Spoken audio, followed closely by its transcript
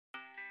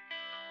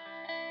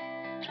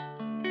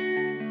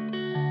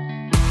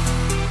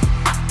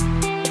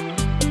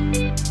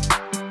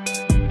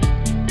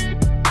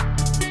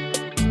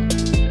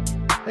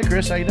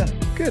Chris. How you doing?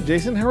 Good,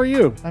 Jason. How are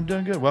you? I'm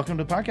doing good. Welcome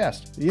to the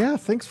podcast. Yeah,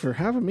 thanks for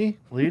having me.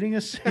 Leading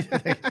us.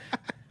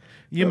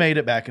 You made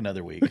it back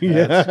another week.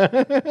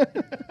 Yeah.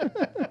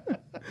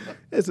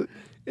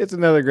 It's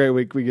another great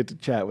week. We get to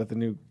chat with a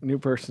new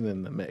person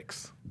in the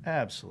mix.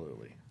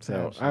 Absolutely. So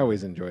Absolutely. I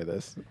always enjoy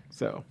this.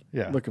 So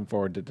yeah, looking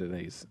forward to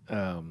today's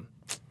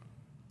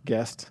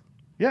guest.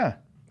 Yeah.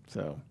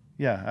 So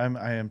yeah,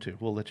 I am too.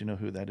 We'll let you know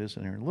who that is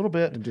in here in a little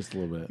bit. Just a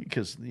little bit.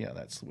 Because,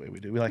 that's the way we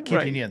do. We like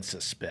keeping you in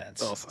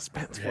suspense. Oh,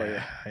 suspense for you.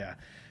 Yeah.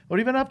 What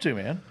have you been up to,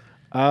 man?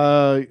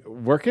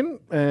 Working.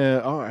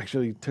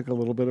 Actually took a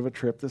little bit of a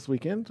trip this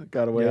weekend.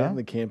 Got away on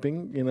the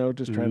camping,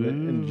 just trying to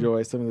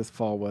enjoy some of this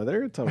fall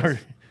weather. It's always...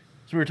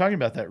 So we were talking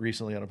about that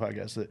recently on a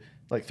podcast, that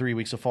like 3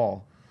 weeks of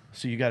fall.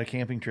 So you got a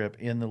camping trip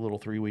in the little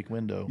 3-week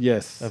window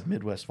of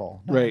Midwest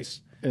fall.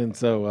 Nice. Right. And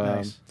so,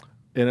 nice.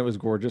 And it was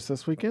gorgeous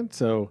this weekend.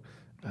 So,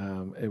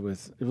 it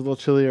was a little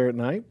chillier at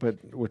night,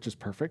 which is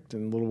perfect,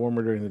 and a little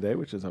warmer during the day,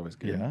 which is always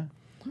good. Yeah.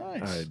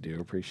 Nice. I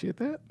do appreciate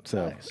that.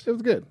 So nice. It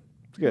was good.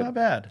 It's good. Not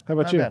bad. How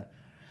about you?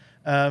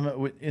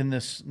 Bad. In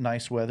this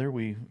nice weather,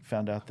 we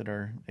found out that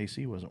our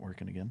AC wasn't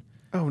working again.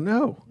 Oh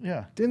no!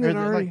 Yeah, didn't it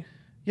already?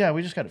 Yeah,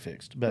 we just got it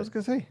fixed. But I was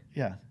gonna say.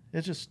 Yeah,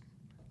 it's just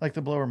like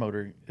the blower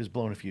motor is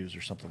blowing a fuse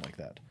or something like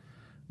that.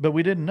 But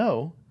we didn't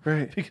know,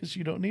 right? Because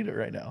you don't need it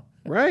right now,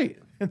 right?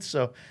 And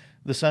so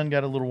the sun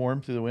got a little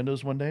warm through the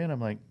windows one day, and I'm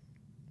like,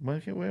 why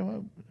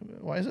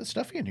is it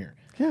stuffy in here?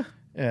 Yeah.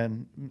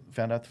 And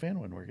found out the fan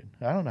wasn't working.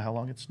 I don't know how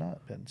long it's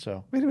not been.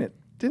 So wait a minute,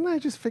 didn't I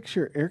just fix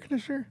your air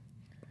conditioner?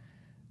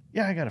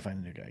 Yeah, I got to find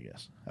a new guy, I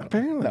guess.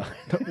 Apparently. No.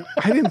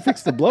 I didn't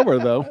fix the blower,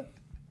 though.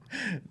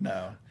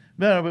 No,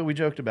 but we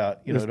joked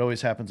about, it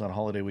always happens on a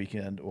holiday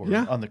weekend or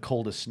on the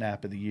coldest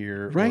snap of the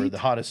year or the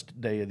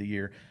hottest day of the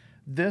year.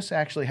 This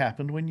actually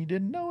happened when you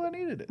didn't know I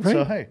needed it. Right.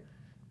 So, hey,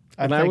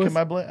 I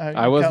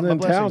wasn't in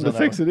town to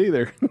fix it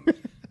either.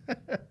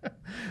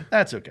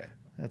 That's okay.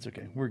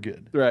 We're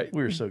good. Right.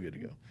 We're so good to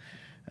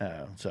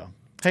go. So,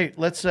 hey,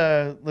 let's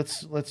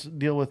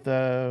deal with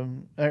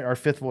our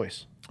fifth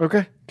voice.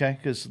 Okay.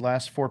 Because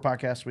last 4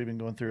 podcasts we've been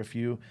going through a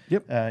few.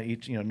 Yep.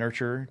 Each,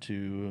 nurture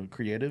to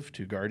creative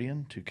to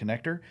guardian to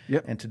connector.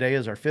 Yep. And today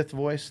is our 5th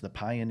voice, the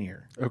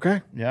pioneer.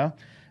 Okay. Yeah.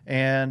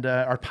 And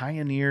our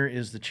pioneer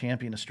is the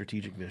champion of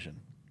strategic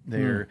vision.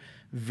 They're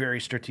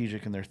very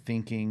strategic in their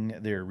thinking.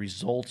 They're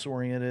results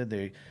oriented.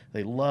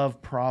 They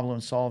love problem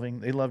solving.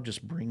 They love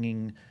just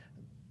bringing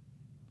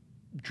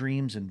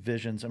dreams and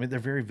visions. I mean, they're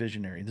very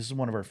visionary. This is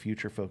one of our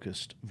future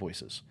focused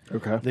voices.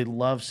 Okay. They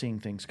love seeing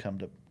things come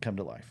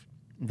to life.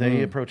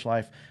 They approach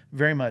life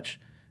very much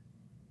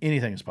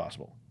anything is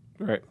possible.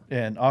 Right.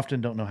 And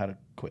often don't know how to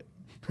quit.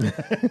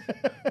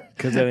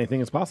 Because anything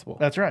is possible.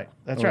 That's right.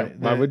 That's right.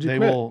 Why would you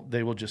quit?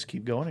 They will just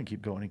keep going and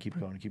keep going and keep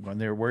going and keep going.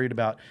 They're worried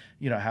about,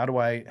 how do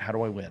I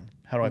win?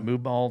 How do I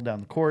move ball down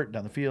the court,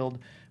 down the field?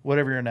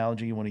 Whatever your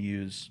analogy you want to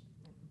use,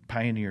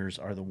 pioneers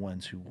are the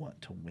ones who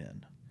want to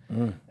win.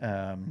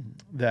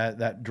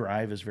 That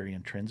drive is very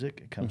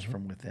intrinsic. It comes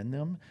from within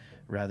them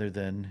rather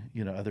than,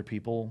 other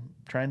people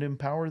trying to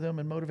empower them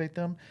and motivate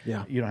them.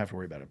 Yeah. You don't have to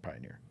worry about a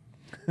pioneer.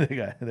 They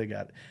got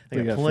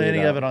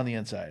plenty of it on the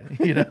inside.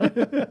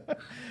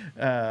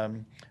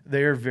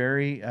 They are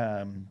very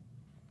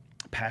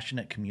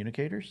passionate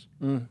communicators.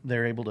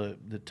 They're able to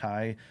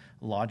want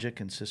logic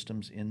and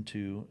systems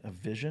into a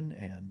vision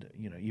and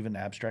even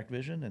abstract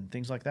vision and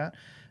things like that.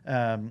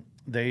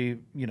 They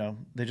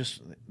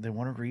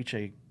want to reach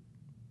a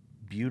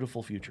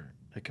beautiful future,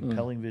 a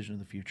compelling vision of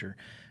the future,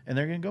 and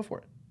they're going to go for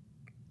it.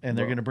 And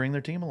they're going to bring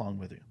their team along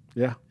with you.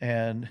 Yeah.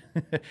 And,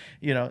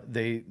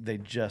 they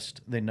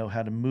know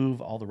how to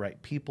move all the right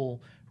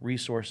people,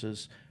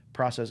 resources,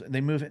 process.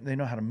 They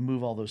know how to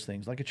move all those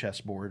things like a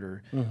chessboard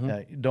or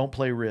don't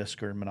play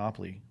Risk or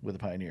Monopoly with a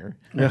pioneer.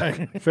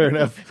 Yeah, fair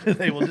enough.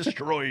 They will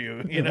destroy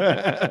you,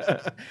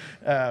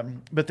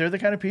 But they're the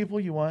kind of people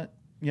you want,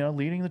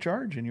 leading the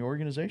charge in your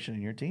organization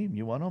and your team.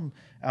 You want them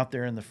out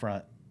there in the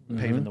front,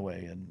 paving the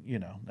way.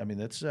 And,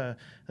 that's,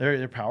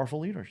 they're powerful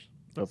leaders.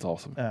 That's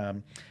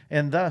awesome.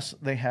 And thus,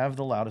 they have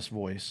the loudest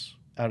voice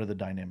out of the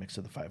dynamics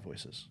of the 5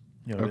 voices.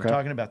 We've been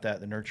talking about that.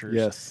 The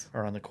nurturers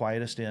are on the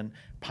quietest end.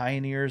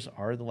 Pioneers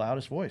are the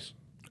loudest voice.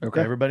 Okay.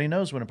 Everybody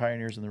knows when a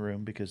pioneer's in the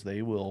room because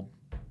they will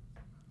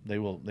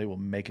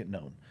make it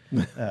known.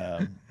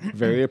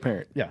 Very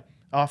apparent. Yeah.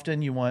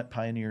 Often you want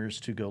pioneers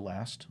to go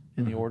last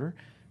in the order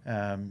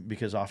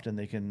because often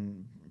they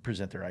can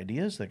present their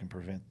ideas, they can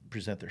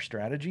present their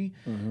strategy,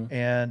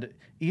 and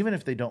even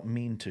if they don't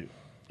mean to,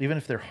 even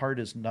if their heart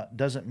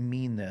doesn't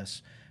mean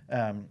this,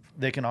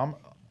 they can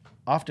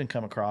often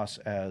come across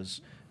as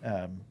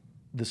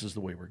this is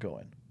the way we're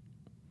going.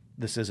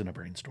 This isn't a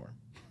brainstorm.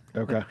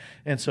 Okay.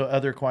 And so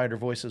other quieter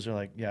voices are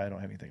like, yeah, I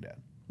don't have anything to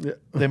add. Yeah.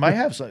 They might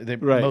have some. They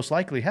most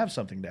likely have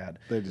something to add.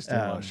 They just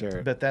don't want to share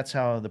it. But that's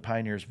how the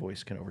pioneer's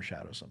voice can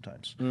overshadow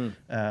sometimes.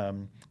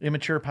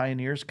 Immature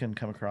pioneers can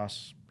come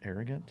across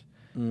arrogant,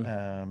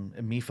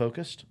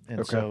 me-focused.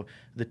 And so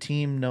the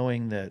team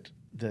knowing that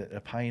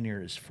a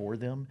pioneer is for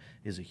them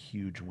is a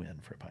huge win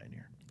for a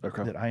pioneer.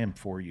 Okay. That I am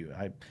for you.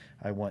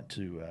 I want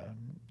to,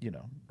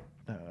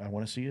 I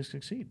want to see you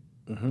succeed.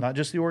 Not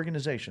just the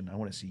organization. I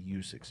want to see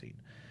you succeed.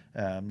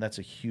 That's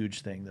a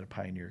huge thing that a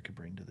pioneer could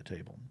bring to the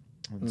table.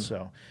 And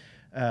so,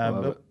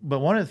 but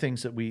one of the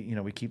things that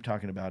we keep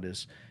talking about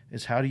is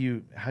how do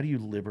you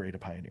liberate a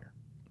pioneer?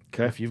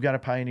 Okay. If you've got a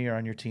pioneer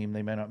on your team,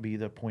 they may not be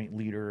the point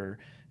leader, or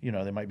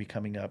they might be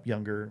coming up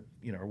younger,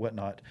 or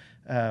whatnot.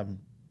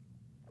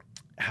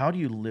 How do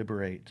you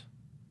liberate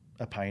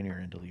a pioneer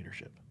into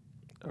leadership?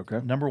 Okay.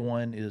 Number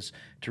one is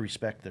to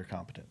respect their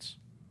competence.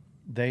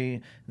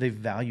 They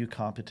value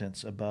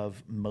competence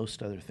above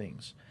most other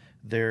things.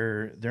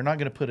 They're not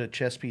going to put a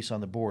chess piece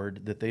on the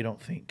board that they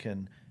don't think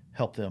can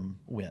help them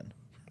win.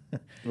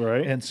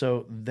 Right. And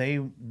so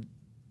they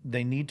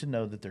need to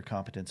know that their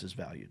competence is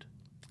valued.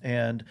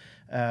 And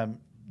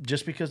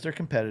just because they're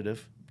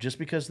competitive, just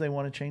because they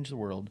want to change the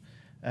world,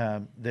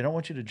 they don't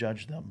want you to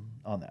judge them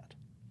on that.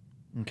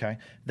 Okay,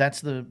 that's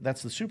the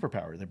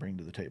superpower they bring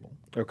to the table.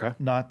 Okay.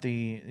 Not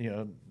the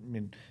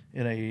in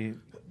a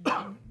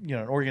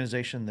an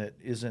organization that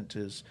isn't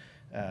as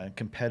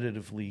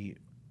competitively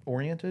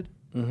oriented,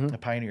 a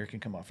pioneer can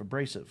come off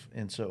abrasive.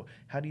 And so,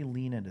 how do you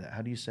lean into that?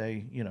 How do you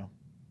say,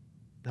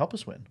 help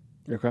us win?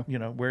 Okay.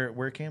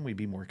 Where can we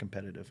be more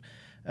competitive?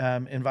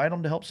 Invite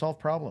them to help solve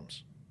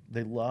problems.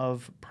 They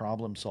love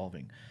problem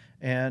solving,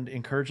 and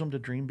encourage them to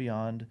dream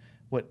beyond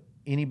what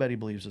anybody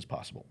believes is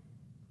possible.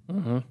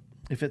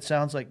 If it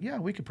sounds like, yeah,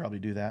 we could probably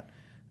do that,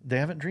 they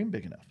haven't dreamed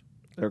big enough.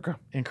 Okay.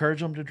 Encourage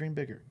them to dream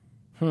bigger.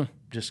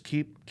 Just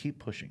keep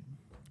pushing.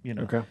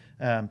 Okay.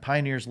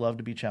 Pioneers love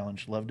to be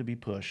challenged, love to be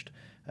pushed.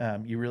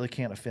 You really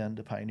can't offend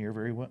a pioneer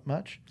very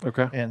much.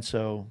 Okay. And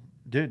so,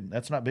 dude,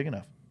 that's not big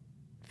enough.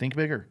 Think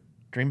bigger,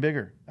 dream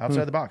bigger,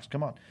 outside the box.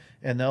 Come on,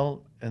 and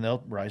they'll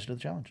rise to the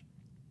challenge.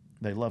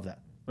 They love that.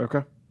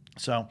 Okay.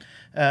 So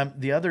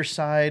the other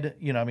side,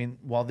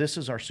 while this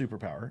is our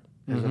superpower,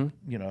 is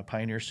a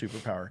pioneer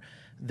superpower,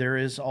 there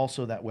is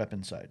also that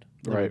weapon side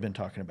that we've been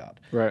talking about.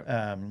 Right.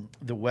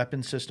 The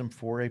weapon system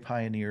for a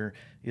pioneer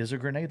is a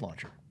grenade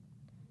launcher.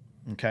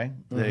 Okay.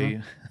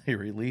 They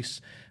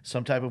release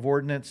some type of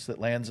ordnance that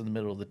lands in the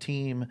middle of the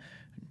team,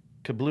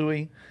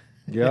 kablooey.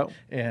 Yep.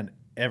 And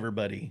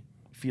everybody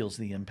feels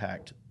the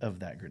impact of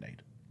that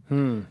grenade.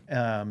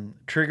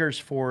 Triggers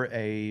for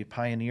a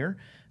pioneer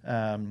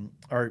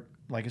are,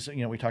 like I said,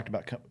 we talked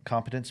about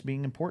competence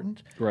being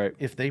important. Right.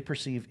 If they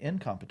perceive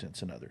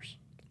incompetence in others,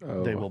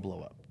 they will blow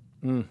up.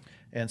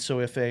 And so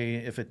if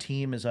a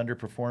team is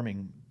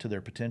underperforming to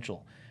their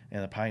potential,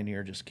 and the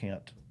pioneer just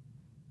can't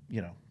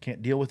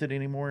deal with it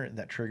anymore,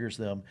 that triggers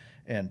them,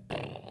 and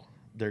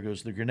there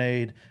goes the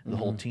grenade. The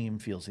whole team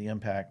feels the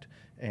impact,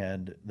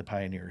 and the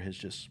pioneer has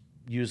just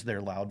used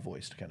their loud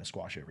voice to kind of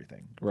squash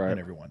everything and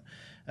everyone.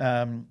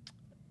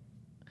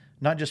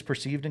 Not just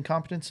perceived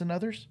incompetence in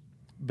others,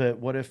 but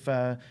what if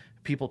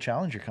people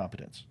challenge your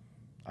competence?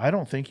 I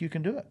don't think you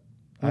can do it.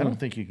 I don't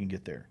think you can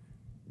get there.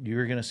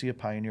 You're going to see a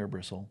pioneer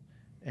bristle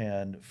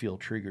and feel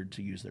triggered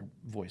to use their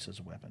voice as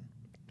a weapon.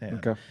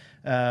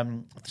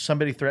 And,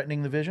 somebody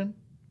threatening the vision,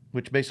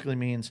 which basically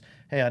means,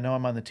 hey, I know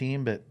I'm on the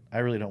team, but I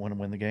really don't want to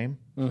win the game.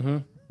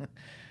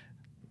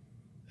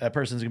 That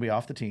person's going to be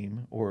off the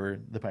team, or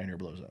the pioneer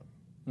blows up.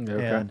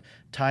 And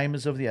time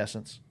is of the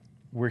essence.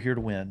 We're here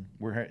to win.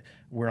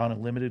 We're on a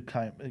limited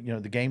time.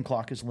 The game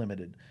clock is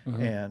limited,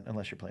 and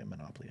unless you're playing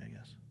Monopoly, I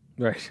guess.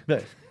 Right.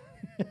 But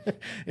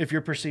if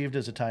you're perceived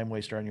as a time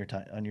waster on your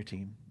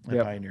team,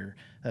 a pioneer,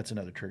 that's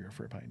another trigger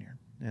for a pioneer.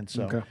 And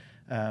so,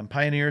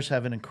 pioneers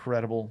have an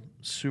incredible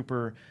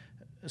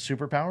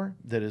superpower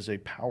that is a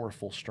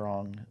powerful,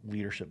 strong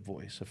leadership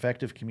voice.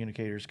 Effective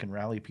communicators can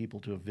rally people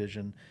to a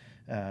vision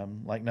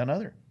like none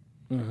other.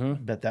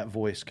 But that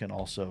voice can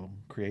also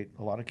create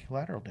a lot of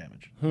collateral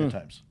damage at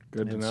times.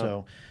 Good to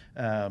know.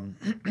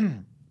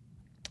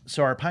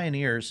 So our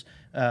pioneers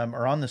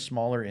are on the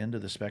smaller end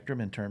of the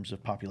spectrum in terms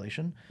of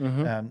population.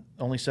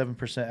 Only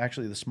 7%,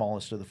 actually the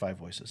smallest of the 5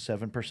 voices,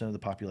 7% of the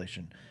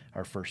population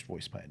are first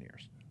voice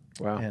pioneers.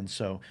 Wow. And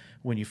so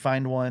when you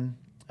find one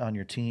on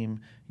your team,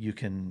 you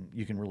can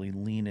really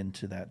lean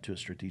into that to a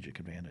strategic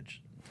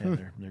advantage. And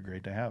they're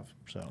great to have.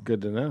 So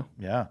good to know.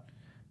 Yeah.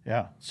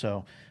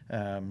 So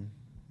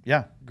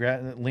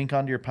link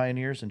onto your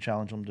pioneers and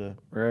challenge them to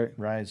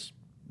rise,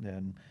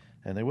 and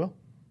they will.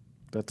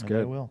 That's and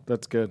good. They will.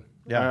 That's good.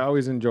 Yeah. I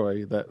always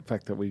enjoy that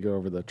fact that we go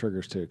over the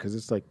triggers too, because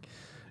it's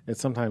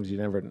sometimes you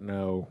never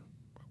know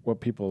what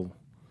people,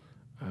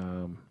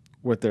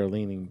 what they're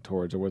leaning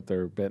towards or what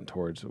they're bent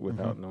towards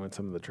without knowing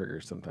some of the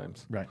triggers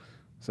sometimes. Right.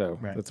 So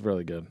that's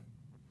really good.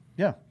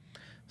 Yeah.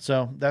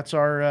 So that's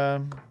our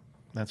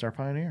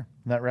pioneer.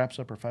 And that wraps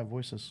up our 5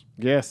 voices.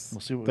 Yes.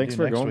 We'll see what Thanks we do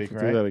for next going week,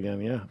 through that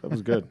again. Yeah, that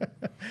was good.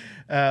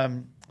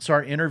 So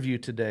our interview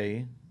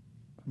today,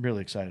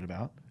 really excited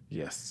about.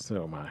 Yes,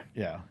 so am I.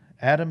 Yeah.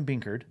 Adam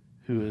Binkerd,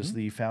 who is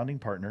the founding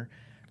partner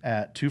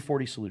at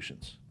 240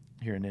 Solutions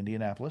here in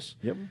Indianapolis.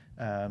 Yep.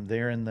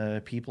 They're in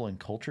the people and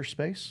culture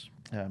space,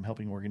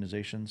 helping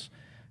organizations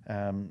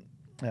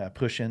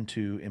push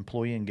into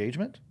employee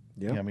engagement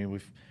Yeah. I mean,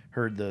 we've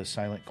heard the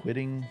silent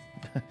quitting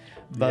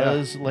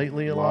buzz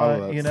lately a lot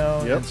lot, of you that.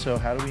 know? Yep. And so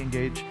how do we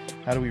engage,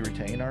 how do we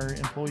retain our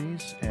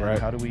employees, and Right.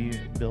 how do we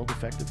build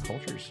effective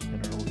cultures in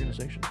our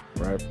organization?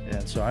 Right.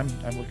 And so I'm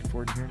looking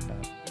forward to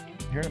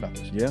hearing about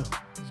this. Yeah.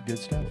 It's good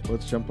stuff.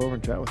 Let's jump over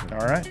and chat with him.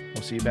 All right.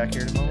 We'll see you back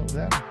here in a moment with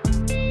that.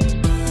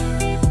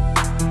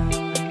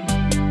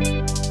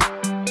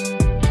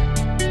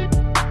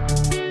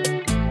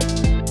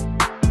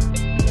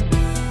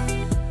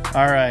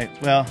 All right.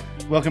 Well,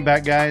 welcome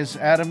back, guys.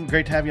 Adam,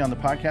 great to have you on the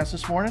podcast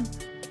this morning.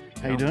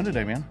 How you doing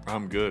today, man?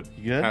 I'm good.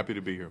 You good? Happy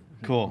to be here.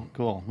 Cool.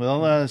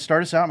 Well,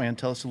 start us out, man.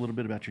 Tell us a little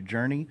bit about your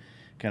journey,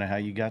 kind of how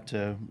you got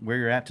to where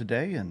you're at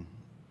today, and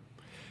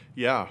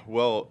Yeah,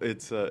 well,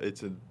 it's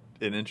an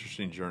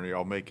interesting journey.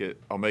 I'll make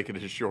it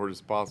as short as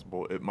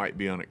possible. It might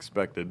be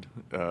unexpected,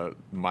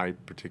 my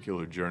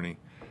particular journey,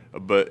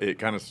 but it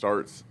kind of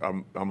starts.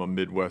 I'm a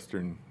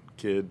Midwestern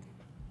kid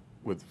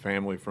with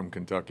family from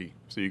Kentucky,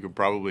 so you can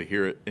probably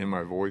hear it in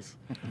my voice.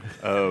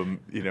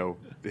 The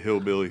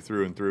hillbilly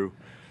through and through.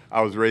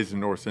 I was raised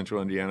in north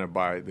central Indiana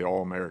by the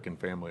all-American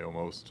family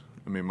almost.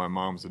 I mean, my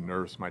mom's a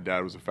nurse. My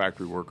dad was a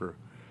factory worker.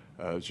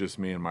 It's just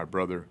me and my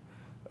brother.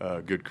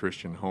 Good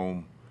Christian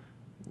home.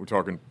 We're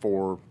talking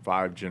 4,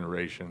 5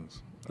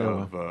 generations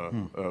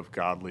of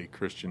godly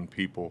Christian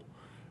people.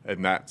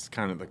 And that's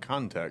kind of the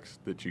context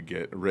that you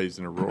get. Raised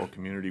in a rural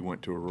community,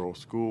 went to a rural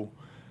school.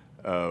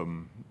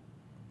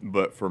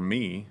 But for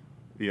me,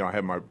 I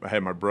had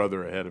my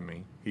brother ahead of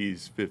me.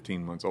 He's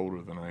 15 months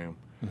older than I am,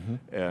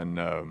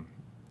 and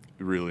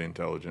really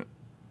intelligent.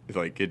 It's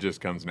like it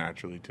just comes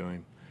naturally to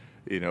him.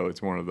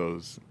 It's one of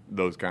those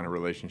kind of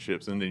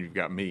relationships. And then you've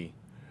got me,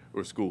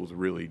 where school's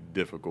really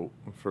difficult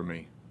for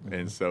me,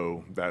 and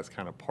so that's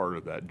kind of part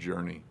of that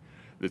journey.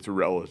 That's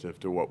relative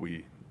to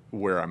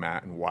where I'm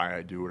at and why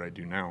I do what I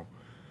do now.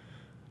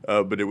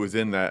 But it was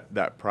in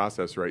that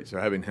process, right? So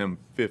having him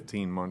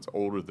 15 months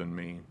older than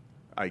me.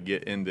 I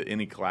get into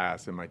any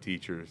class and my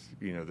teachers,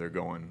 they're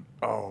going,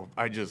 "Oh,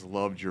 I just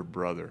loved your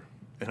brother."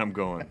 And I'm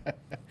going,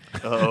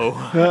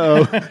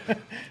 "Uh-oh,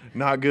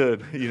 not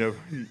good."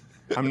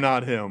 I'm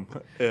not him.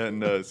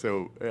 And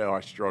so I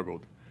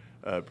struggled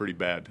pretty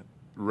bad.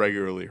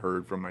 Regularly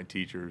heard from my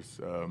teachers,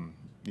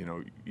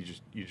 you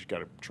just got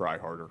to try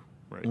harder,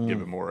 right?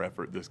 Give it more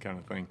effort, this kind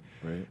of thing.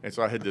 Right. And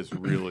so I had this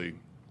really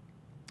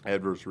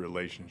adverse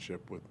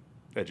relationship with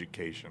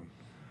education.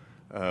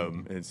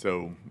 And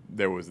so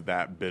there was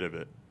that bit of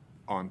it.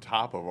 On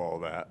top of all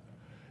that,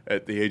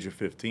 at the age of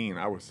 15,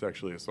 I was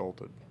sexually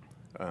assaulted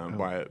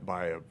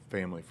by a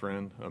family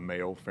friend, a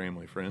male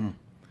family friend.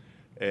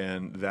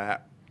 And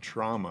that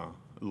trauma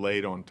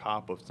laid on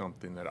top of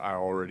something that I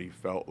already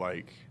felt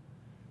like,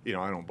 I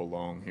don't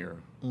belong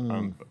here.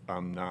 I'm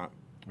not,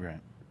 right.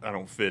 I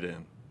don't fit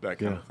in, that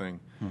kind of thing.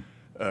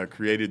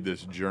 Created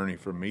this journey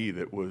for me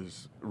that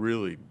was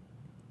really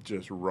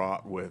just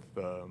wrought with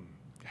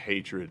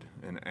hatred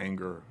and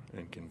anger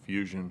and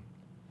confusion.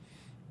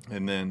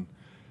 And then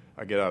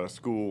I get out of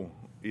school,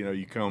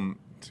 you come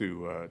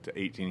to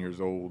 18 years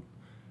old,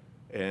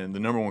 and the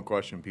number one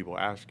question people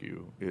ask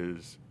you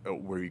is,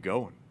 where are you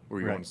going? Where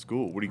are you going to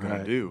school? What are you going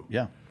to do?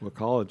 Yeah. What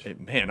college?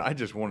 And man, I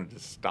just wanted to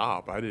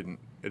stop. I didn't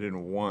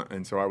want,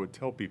 and so I would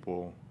tell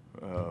people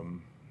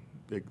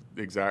the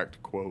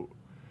exact quote.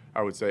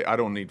 I would say, I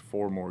don't need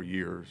 4 more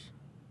years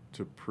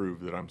to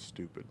prove that I'm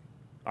stupid.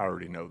 I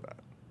already know that.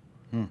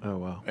 Oh,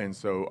 wow. And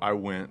so I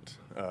went,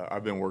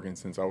 I've been working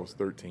since I was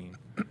 13,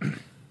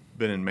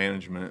 been in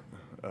management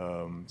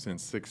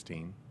since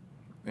 16.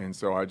 And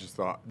so I just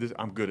thought,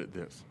 I'm good at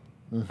this.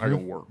 I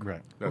can work.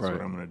 Right. That's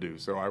what I'm going to do.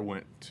 So I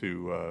went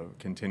to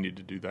continue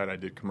to do that. I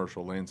did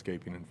commercial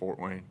landscaping in Fort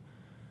Wayne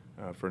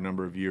for a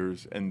number of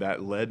years. And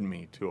that led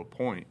me to a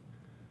point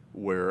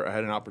where I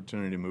had an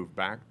opportunity to move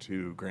back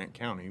to Grant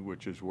County,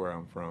 which is where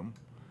I'm from,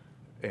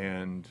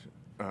 and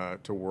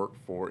to work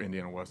for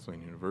Indiana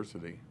Wesleyan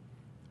University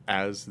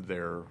as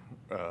their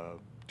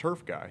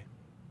turf guy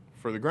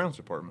for the grounds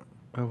department.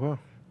 Oh, wow.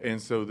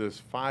 And so this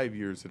 5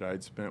 years that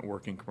I'd spent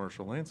working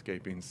commercial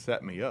landscaping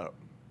set me up.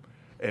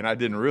 And I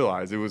didn't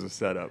realize it was a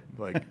setup.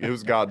 Like, it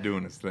was God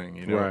doing his thing,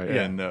 Right.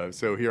 Yeah. And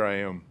so here I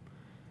am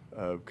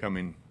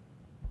coming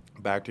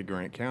back to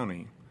Grant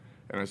County,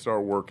 and I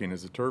started working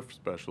as a turf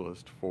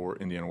specialist for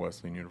Indiana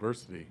Wesleyan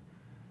University.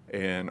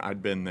 And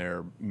I'd been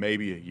there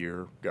maybe a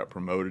year, got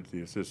promoted to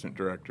the assistant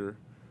director.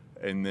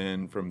 And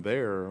then from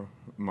there,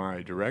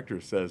 my director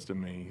says to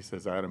me, he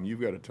says, "Adam,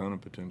 you've got a ton of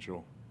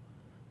potential,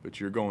 but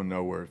you're going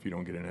nowhere if you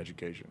don't get an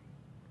education."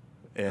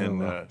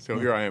 And so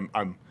here I am.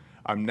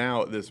 I'm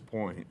now at this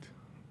point,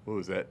 what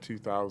was that,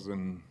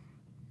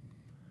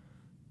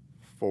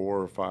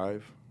 2004 or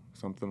 5,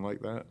 something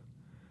like that.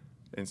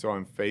 And so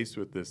I'm faced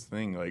with this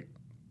thing, like,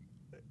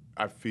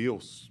 I feel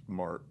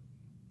smart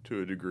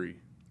to a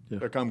degree. Yeah.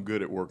 Like, I'm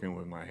good at working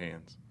with my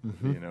hands,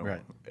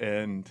 Right.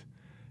 And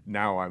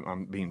now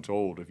I'm being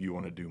told, if you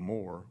want to do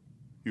more,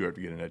 you have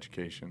to get an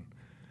education.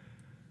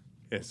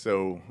 And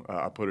so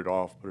I put it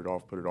off.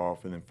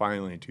 And then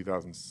finally in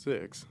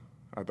 2006,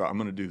 I thought, I'm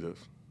going to do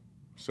this.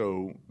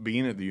 So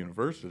being at the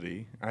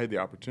university, I had the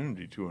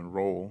opportunity to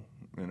enroll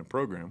in a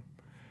program.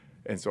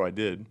 And so I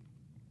did.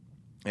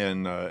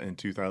 And in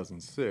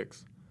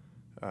 2006,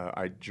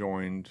 I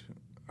joined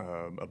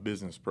a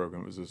business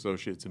program. It was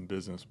Associates in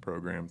Business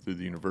program through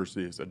the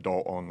university. It's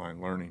adult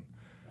online learning.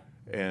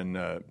 And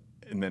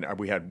then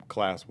we had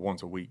class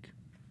once a week.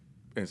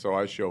 And so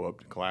I show up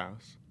to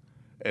class,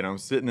 and I'm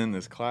sitting in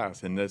this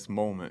class, and this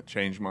moment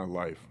changed my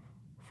life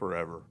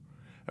forever.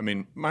 I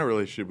mean, my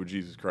relationship with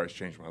Jesus Christ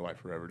changed my life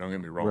forever. Don't get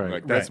me wrong. Right.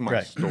 Like, that's Right, my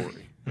right.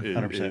 story,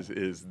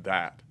 is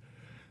that.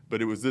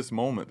 But it was this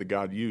moment that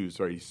God used,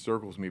 or he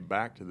circles me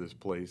back to this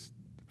place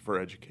for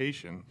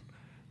education,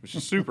 which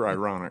is super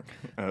ironic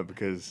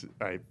because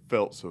I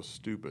felt so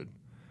stupid.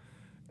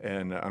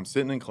 And I'm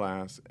sitting in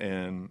class,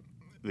 and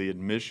the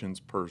admissions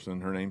person,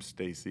 her name's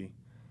Stacy,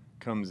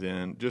 comes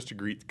in just to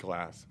greet the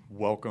class.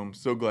 Welcome.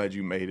 So glad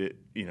you made it.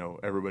 You know,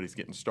 everybody's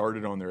getting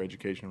started on their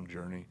educational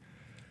journey.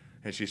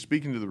 And she's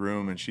speaking to the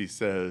room, and she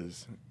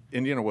says,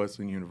 Indiana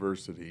Wesleyan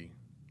University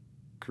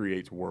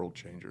creates world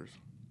changers.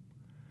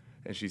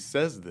 And she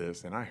says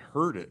this, and I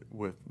heard it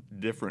with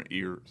different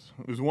ears.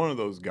 It was one of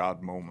those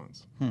God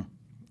moments.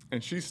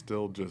 And she's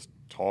still just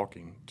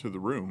talking to the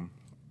room.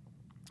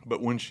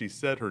 But when she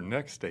said her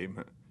next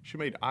statement, she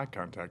made eye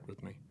contact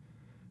with me.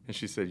 And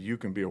she said, you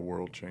can be a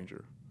world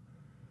changer.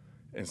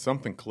 And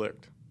something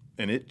clicked,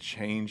 and it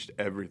changed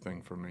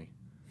everything for me.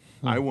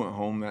 I went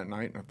home that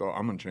night, and I thought,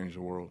 I'm going to change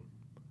the world.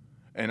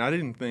 And I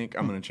didn't think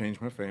I'm going to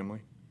change my family.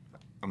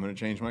 I'm going to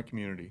change my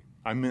community.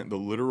 I meant the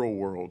literal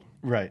world.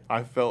 Right.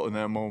 I felt in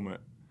that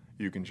moment,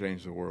 you can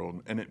change the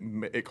world. And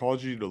it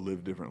caused you to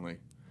live differently.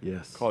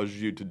 Yes. Caused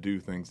you to do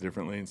things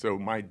differently. And so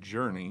my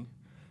journey,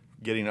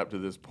 getting up to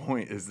this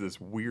point, is this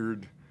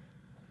weird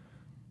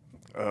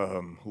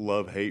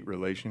love-hate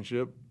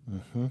relationship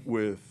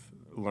with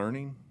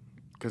learning.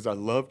 Because I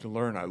love to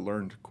learn. I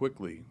learned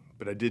quickly,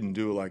 but I didn't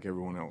do it like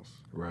everyone else.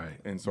 Right.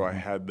 And so I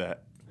had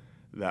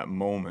that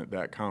moment,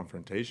 that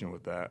confrontation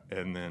with that.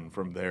 And then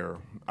from there,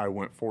 I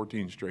went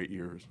 14 straight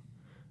years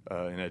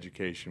in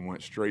education,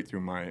 went straight through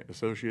my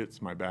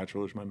associates, my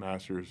bachelor's, my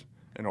master's,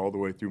 and all the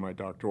way through my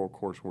doctoral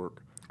coursework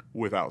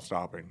without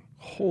stopping.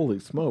 Holy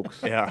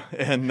smokes. Yeah.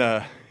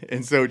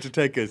 And so to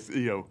take us,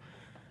 you know,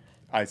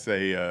 I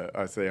say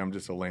I'm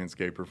just a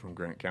landscaper from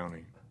Grant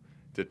County.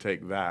 To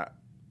take that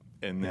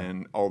and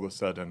then all of a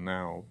sudden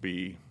now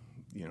be,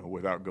 you know,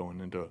 without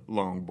going into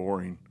long,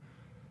 boring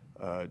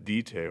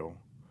detail,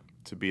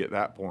 to be at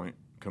that point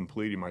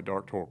completing my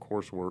doctoral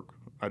coursework.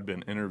 I'd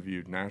been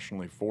interviewed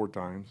nationally 4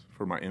 times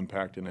for my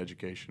impact in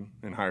education,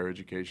 in higher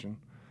education,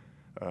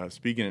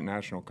 speaking at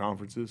national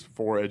conferences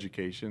for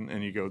education,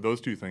 and you go,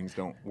 those two things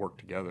don't work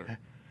together.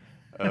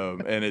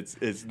 And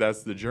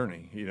that's the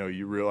journey. You know,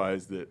 you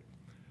realize that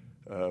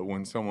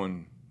when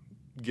someone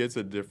gets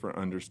a different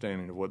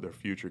understanding of what their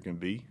future can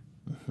be,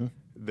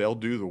 they'll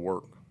do the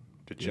work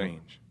to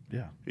change.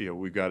 Yeah. You know,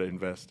 we've got to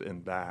invest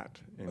in that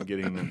and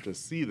getting them to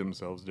see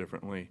themselves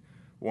differently.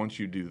 Once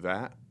you do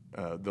that,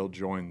 they'll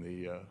join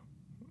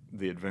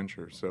the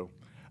adventure. So,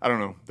 I don't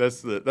know.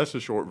 That's the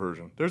short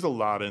version. There's a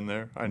lot in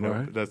there, I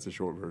know, but that's the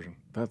short version.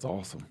 That's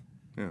awesome.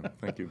 Yeah,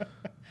 thank you.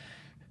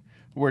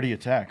 Where do you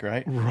attack,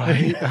 right?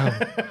 Right.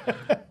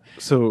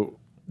 So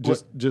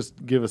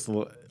just give us a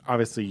little.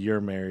 Obviously,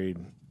 you're married,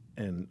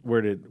 and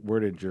where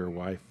did your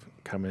wife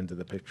come into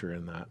the picture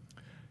in that?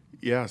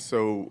 Yeah,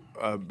 so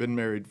I've been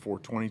married for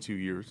 22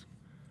 years.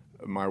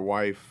 My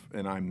wife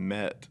and I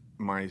met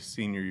my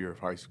senior year of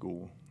high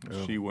school.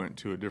 Oh. She went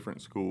to a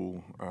different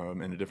school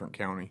in a different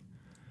county.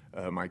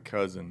 My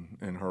cousin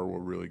and her were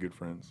really good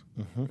friends.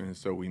 And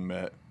so we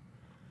met.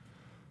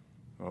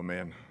 Oh,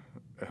 man.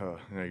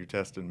 Now you're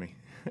testing me.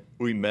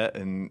 We met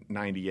in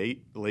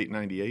 98, late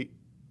 98,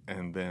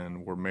 and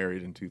then we're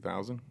married in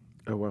 2000.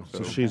 Oh, wow.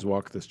 So she's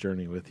walked this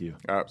journey with you.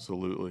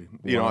 Absolutely. Wow.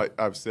 You know,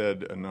 I've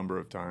said a number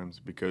of times,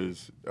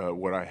 because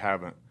what I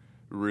haven't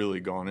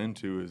really gone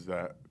into is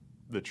that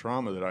the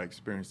trauma that I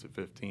experienced at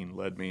 15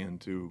 led me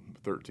into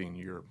a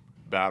 13-year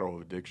battle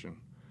of addiction.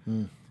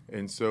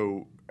 And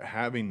so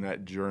having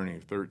that journey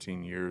of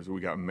 13 years,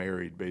 we got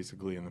married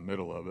basically in the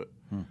middle of it.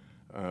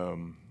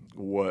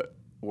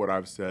 What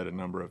I've said a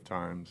number of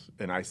times,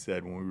 and I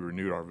said when we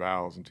renewed our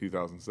vows in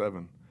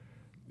 2007,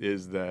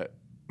 is that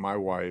my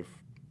wife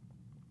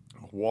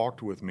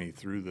walked with me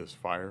through this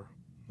fire,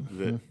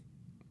 that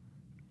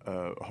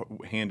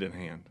hand in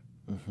hand,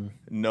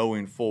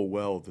 knowing full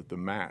well that the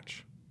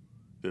match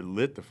that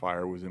lit the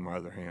fire was in my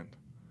other hand.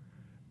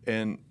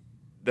 And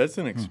that's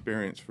an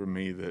experience for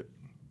me that,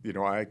 you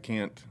know, I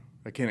can't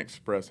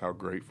express how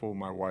grateful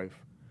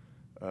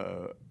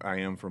I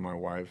am for my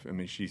wife. I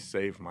mean, she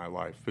saved my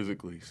life,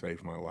 physically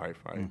saved my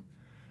life.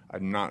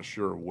 I'm not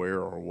sure where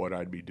or what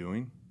I'd be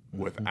doing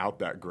without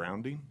that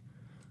grounding.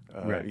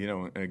 Right. You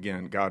know, and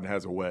again, God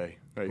has a way.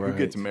 Right? Who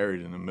gets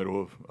married in the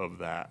middle of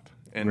that?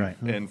 And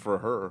and for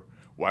her,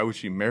 why would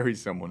she marry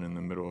someone in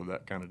the middle of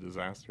that kind of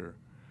disaster?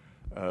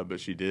 But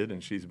she did,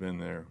 and she's been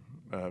there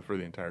for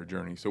the entire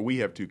journey. So we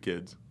have 2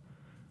 kids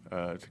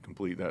to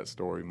complete that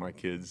story.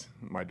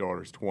 My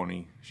daughter's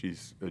 20.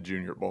 She's a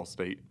junior at Ball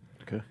State.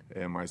 Okay.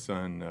 And my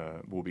son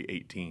will be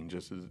 18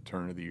 just at the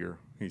turn of the year.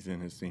 He's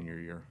in his senior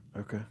year.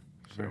 Okay.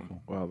 Very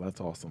cool. Wow, that's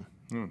awesome.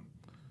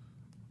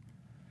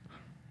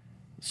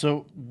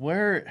 So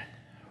where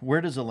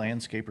does a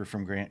landscaper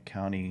from Grant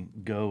County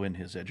go in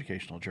his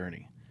educational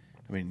journey?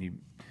 I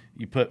mean,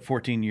 you put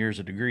 14 years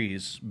of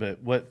degrees,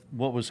 but what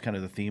was kind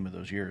of the theme of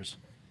those years?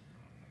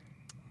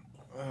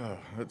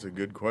 That's a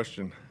good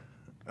question.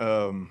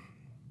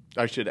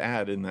 I should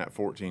add in that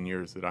 14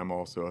 years that I'm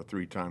also a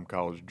 3-time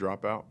college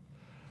dropout.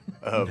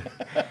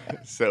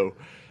 So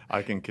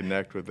I can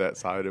connect with that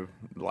side of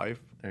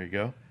life. There you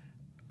go.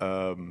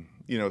 I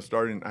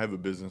have a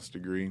business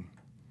degree.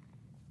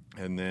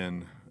 And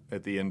then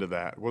at the end of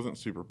that, I wasn't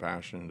super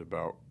passionate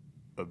about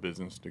a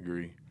business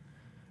degree.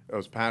 I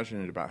was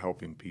passionate about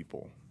helping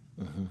people,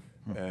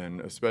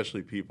 and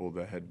especially people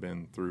that had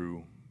been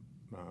through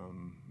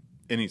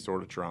any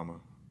sort of trauma,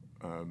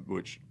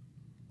 which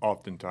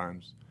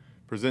oftentimes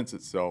presents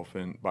itself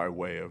by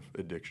way of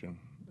addiction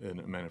and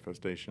a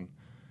manifestation.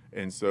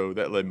 And so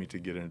that led me to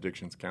get an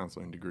addictions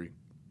counseling degree.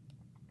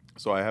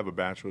 So I have a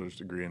bachelor's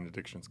degree in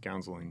addictions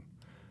counseling.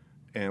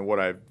 And what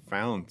I've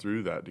found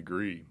through that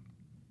degree,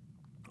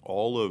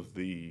 all of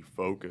the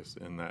focus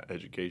in that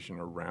education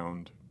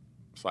around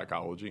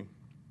psychology,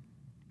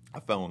 I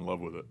fell in love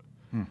with it.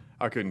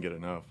 I couldn't get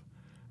enough.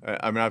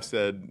 I mean, I've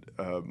said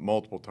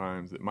multiple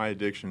times that my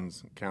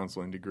addictions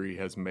counseling degree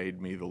has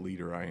made me the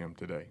leader I am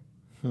today.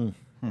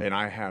 And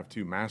I have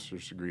 2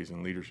 master's degrees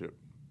in leadership.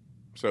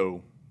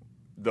 So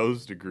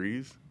those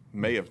degrees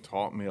may have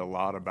taught me a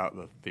lot about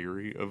the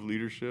theory of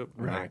leadership,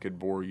 and I could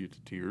bore you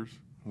to tears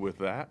with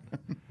that.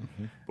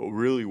 But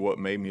really what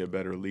made me a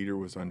better leader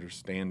was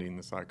understanding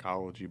the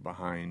psychology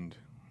behind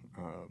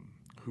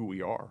who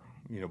we are,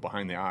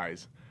 behind the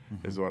eyes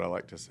is what I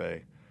like to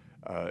say.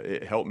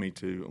 It helped me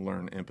to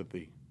learn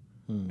empathy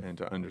and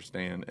to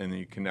understand, and then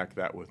you connect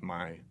that with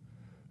my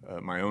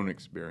own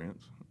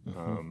experience.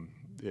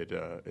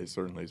 It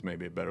certainly has made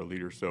me a better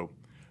leader. So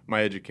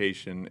my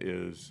education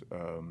is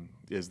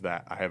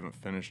that I haven't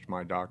finished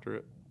my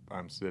doctorate.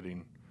 I'm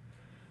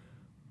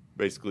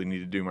basically need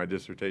to do my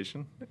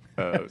dissertation.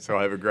 So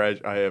I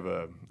have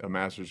a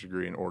master's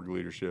degree in org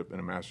leadership and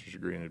a master's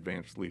degree in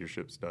advanced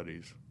leadership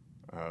studies.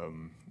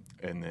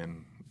 And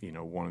then,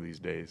 one of these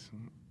days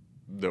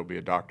there'll be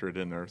a doctorate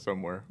in there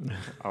somewhere.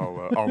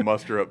 I'll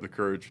muster up the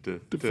courage to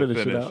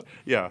finish it out.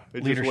 Yeah.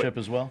 Leadership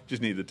as well?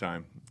 Just need the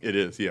time. It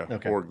is, yeah.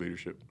 Okay. Org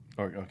leadership.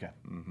 Okay.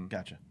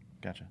 Gotcha.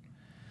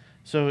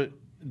 So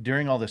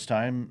during all this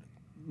time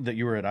that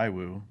you were at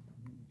IWU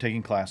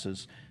taking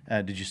classes,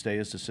 did you stay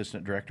as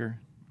assistant director?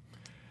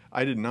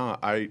 I did not.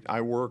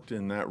 I worked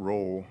in that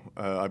role.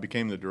 I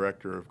became the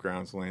director of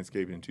grounds and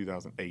landscaping in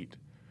 2008.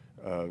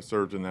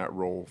 Served in that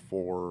role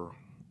for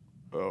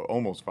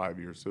almost 5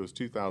 years. So it was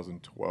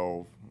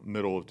 2012,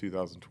 middle of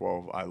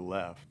 2012, I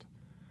left,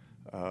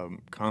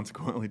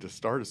 consequently to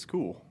start a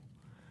school.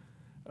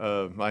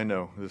 I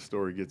know this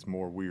story gets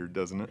more weird,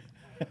 doesn't it?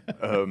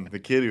 The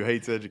kid who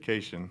hates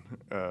education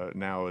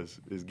now is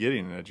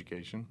getting an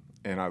education,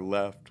 and I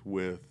left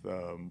with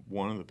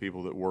one of the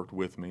people that worked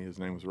with me. His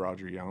name was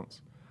Roger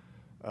Younts,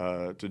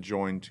 to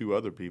join 2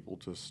 other people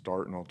to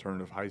start an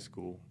alternative high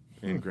school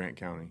in Grant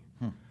County,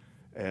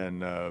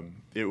 and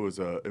it was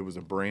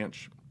a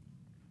branch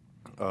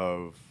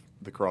of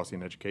the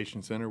Crossing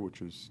Education Center,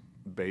 which was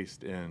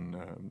based in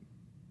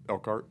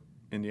Elkhart,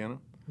 Indiana.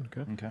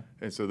 Okay.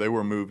 And so they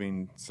were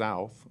moving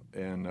south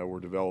and were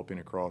developing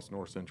across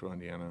north central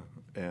Indiana.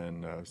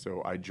 And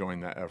so I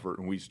joined that effort,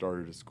 and we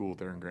started a school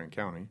there in Grant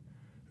County.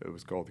 It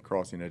was called the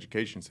Crossing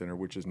Education Center,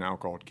 which is now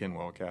called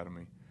Kenwell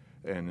Academy,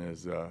 and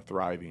is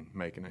thriving,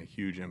 making a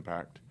huge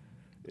impact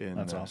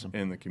That's awesome.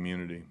 in the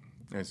community.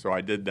 And so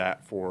I did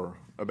that for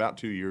about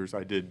 2 years.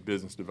 I did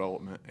business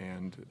development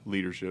and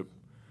leadership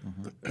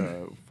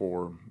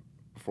for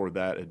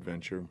that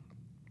adventure.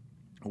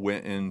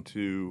 Went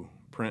into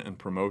print and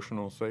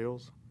promotional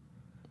sales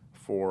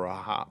for a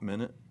hot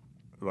minute,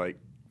 like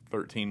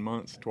 13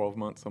 months, 12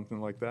 months, something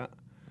like that.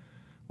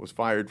 Was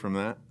fired from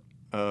that.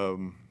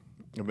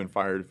 I've been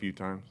fired a few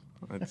times.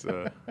 That's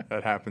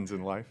that happens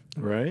in life.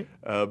 Right.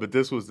 But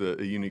this was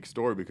a unique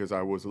story because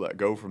I was let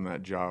go from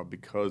that job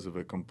because of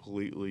a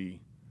complete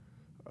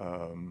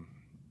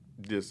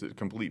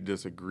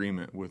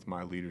disagreement with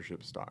my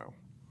leadership style,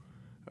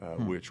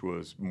 which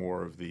was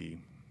more of the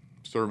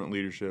servant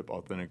leadership,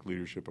 authentic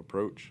leadership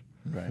approach.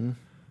 Right.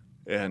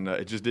 And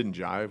it just didn't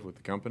jive with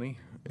the company.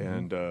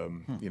 And,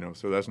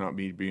 so that's not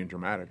me being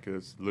dramatic.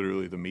 It's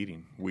literally the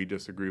meeting. We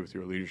disagree with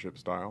your leadership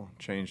style.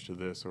 Change to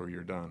this or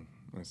you're done.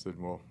 I said,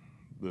 well,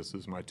 this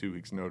is my 2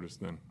 weeks notice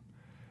then.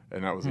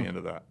 And that was the end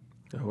of that.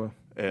 Oh, well.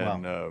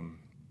 And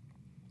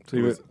so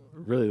you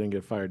really didn't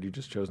get fired. You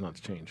just chose not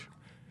to change.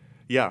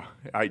 Yeah,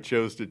 I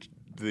chose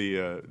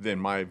in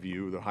my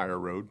view, the higher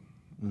road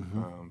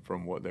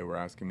from what they were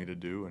asking me to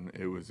do. And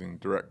it was in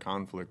direct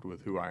conflict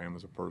with who I am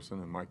as a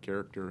person and my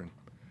character. And,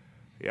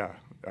 yeah,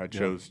 I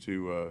chose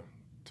to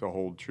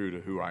hold true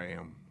to who I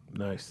am.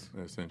 Nice.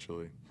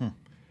 Essentially.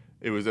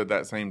 It was at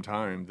that same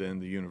time then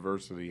the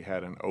university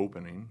had an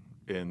opening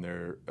in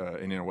their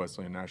Indiana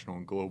Wesleyan National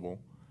and Global,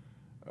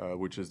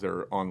 which is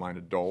their online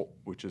adult,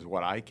 which is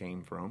what I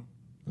came from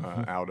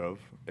out of.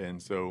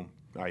 And so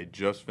I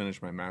just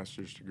finished my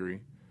master's degree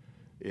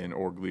in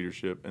org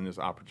leadership, and this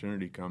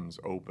opportunity comes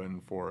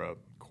open for a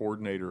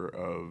coordinator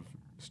of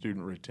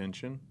student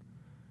retention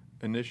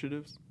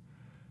initiatives.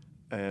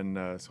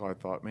 And so I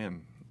thought,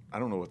 man, I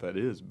don't know what that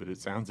is, but it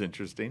sounds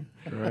interesting.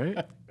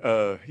 Right.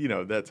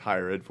 That's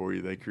higher ed for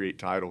you. They create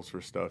titles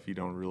for stuff you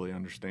don't really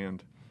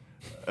understand.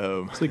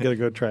 So you got to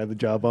go try the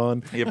job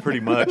on. Yeah, pretty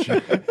much.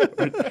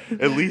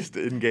 At least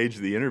engage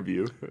the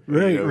interview.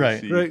 Right, right,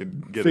 so you right.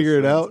 can get Figure a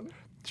it sense. out.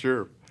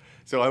 Sure.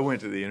 So I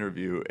went to the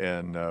interview,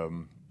 and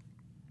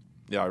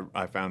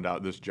I found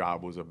out this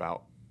job was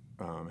about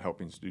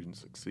helping students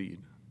succeed.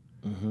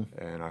 Mm-hmm.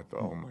 And I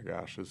thought, oh my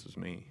gosh, this is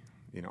me.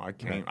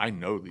 I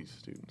know these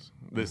students.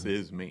 This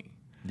is me.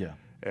 Yeah.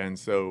 And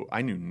so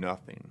I knew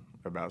nothing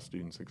about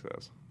student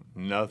success,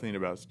 nothing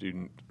about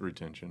student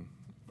retention.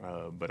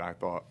 But I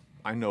thought,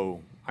 I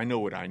know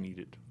what I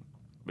needed,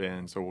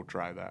 and so we'll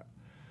try that.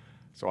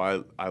 So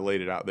I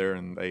laid it out there,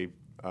 and they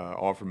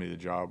offered me the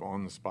job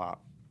on the spot.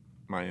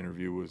 My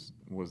interview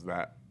was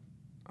that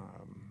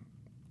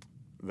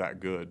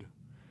good.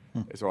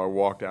 So I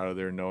walked out of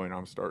there knowing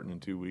I'm starting in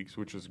 2 weeks,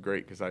 which was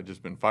great because I'd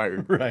just been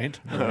fired. Right.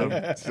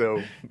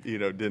 So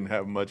didn't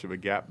have much of a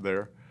gap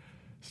there.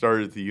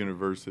 Started at the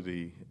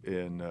university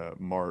in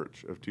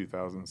March of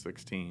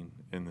 2016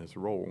 in this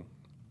role.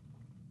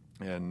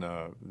 And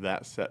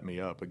that set me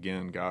up.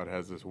 Again, God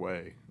has this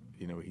way.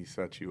 He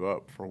sets you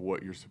up for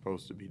what you're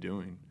supposed to be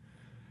doing.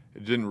 I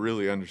didn't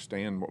really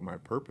understand what my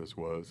purpose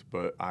was,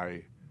 but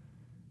I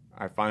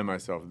find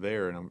myself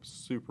there, and I'm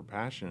super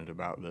passionate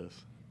about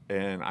this.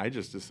 And I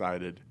just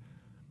decided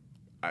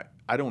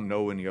I don't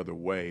know any other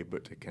way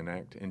but to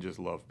connect and just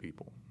love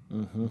people.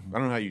 Mm-hmm. I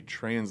don't know how you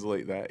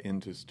translate that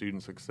into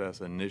student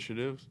success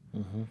initiatives,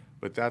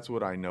 but that's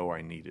what I know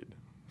I needed.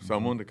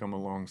 Someone to come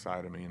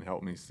alongside of me and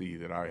help me see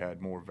that I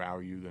had more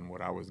value than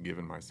what I was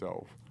giving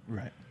myself.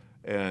 Right.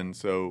 And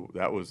so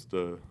that was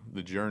the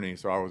journey.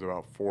 So I was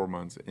about 4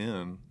 months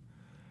in,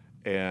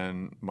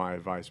 and my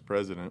vice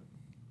president,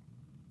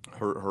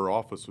 her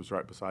office was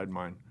right beside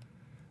mine.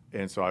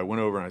 And so I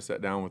went over and I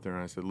sat down with her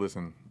and I said,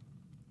 listen,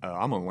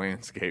 I'm a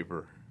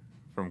landscaper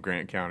from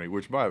Grant County,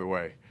 which, by the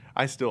way,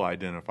 I still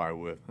identify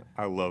with.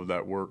 I love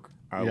that work.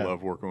 I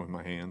love working with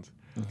my hands.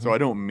 So I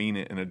don't mean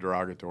it in a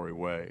derogatory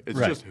way. It's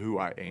just who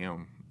I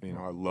am.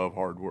 I love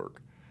hard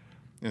work.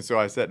 And so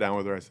I sat down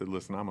with her. I said,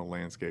 listen, I'm a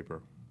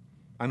landscaper.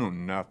 I know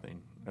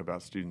nothing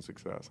about student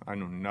success. I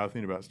know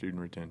nothing about student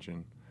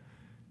retention.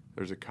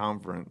 There's a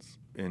conference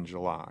in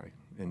July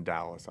in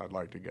Dallas I'd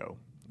like to go.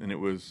 And it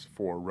was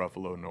for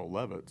Ruffalo Noel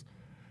Levitz,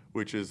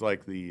 which is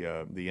like the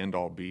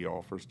end-all,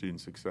 be-all for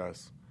student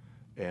success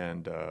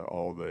and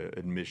all the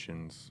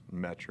admissions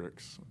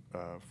metrics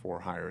for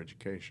higher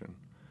education.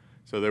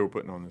 So they were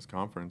putting on this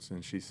conference,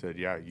 and she said,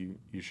 yeah,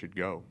 you should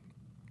go.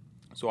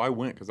 So I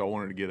went because I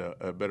wanted to get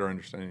a better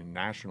understanding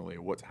nationally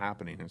of what's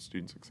happening in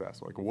student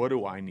success. Like, what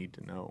do I need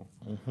to know?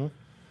 Mm-hmm.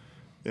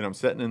 And I'm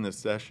sitting in this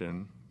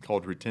session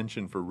called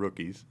Retention for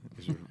Rookies.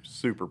 It's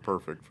super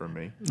perfect for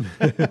me.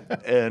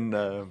 And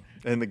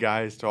the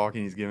guy is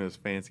talking. He's giving this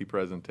fancy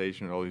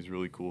presentation, all these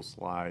really cool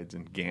slides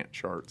and Gantt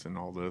charts and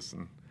all this.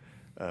 And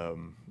I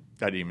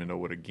didn't even know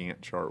what a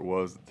Gantt chart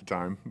was at the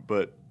time.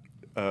 But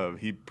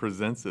he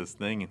presents this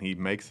thing, and he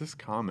makes this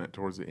comment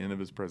towards the end of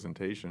his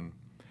presentation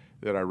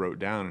that I wrote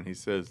down. And he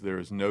says, there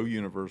is no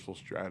universal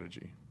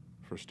strategy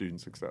for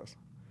student success.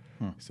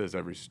 He says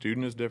every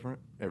student is different,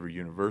 every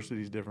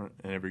university is different,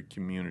 and every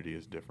community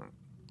is different.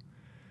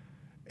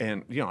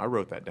 And, I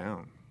wrote that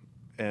down,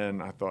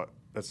 and I thought,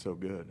 that's so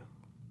good.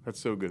 That's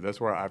so good. That's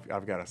where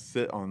I've got to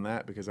sit on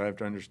that, because I have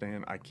to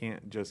understand I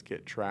can't just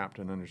get trapped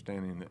in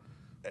understanding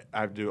that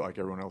I have to do it like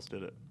everyone else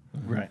did it.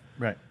 Right.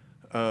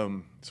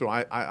 So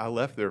I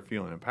left there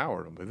feeling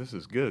empowered. I'm like, this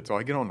is good. So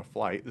I get on the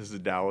flight. This is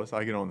Dallas.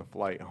 I get on the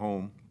flight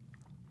home,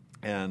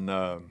 and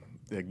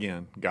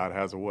again, God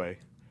has a way.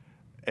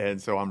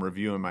 And so I'm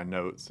reviewing my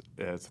notes.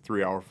 It's a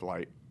 3-hour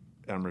flight.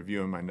 I'm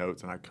reviewing my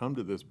notes, and I come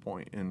to this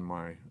point in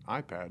my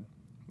iPad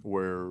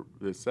where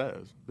it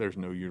says there's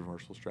no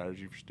universal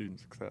strategy for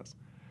student success.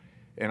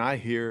 And I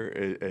hear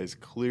it as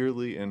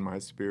clearly in my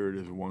spirit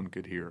as one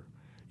could hear,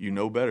 you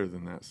know better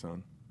than that,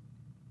 son.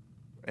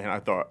 And I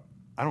thought,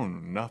 I don't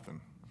know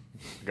nothing.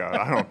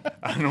 God,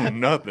 I know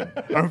nothing.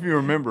 I don't know if you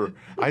remember,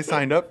 I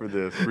signed up for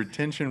this,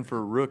 Retention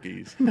for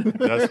Rookies.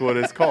 That's what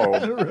it's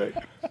called. Right.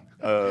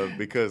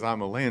 Because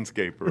I'm a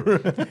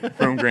landscaper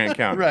from Grant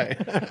County. Right.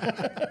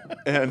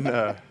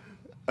 And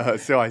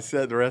so I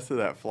said the rest of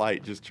that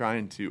flight just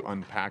trying to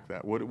unpack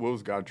that. What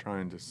was God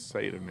trying to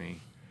say to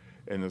me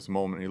in this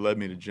moment? He led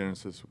me to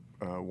Genesis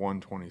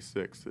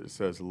 1:26 that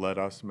says, let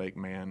us make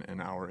man in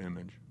our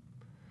image.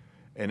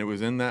 And it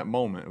was in that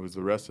moment, it was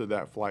the rest of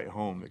that flight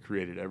home that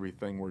created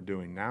everything we're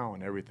doing now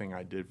and everything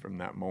I did from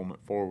that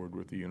moment forward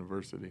with the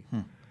university.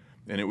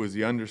 And it was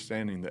the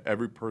understanding that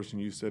every person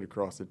you sit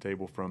across the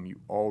table from, you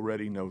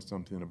already know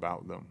something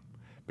about them.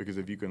 Because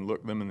if you can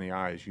look them in the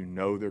eyes, you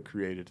know they're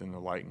created in the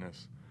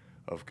likeness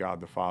of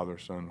God the Father,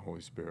 Son,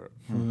 Holy Spirit.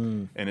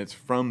 And it's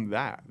from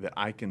that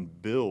I can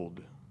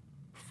build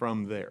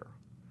from there.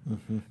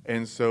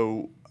 And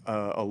so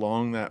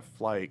along that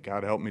flight,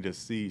 God helped me to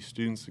see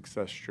student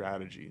success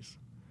strategies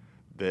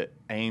that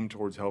aim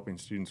towards helping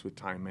students with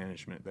time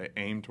management. They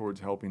aim towards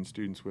helping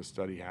students with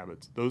study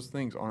habits. Those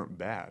things aren't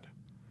bad,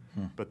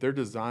 but they're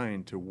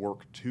designed to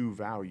work to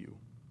value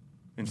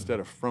instead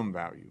of from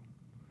value.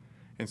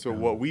 And so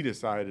what we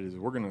decided is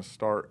we're going to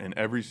start, and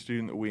every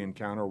student that we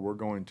encounter, we're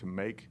going to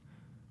make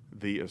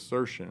the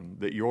assertion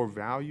that your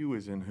value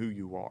is in who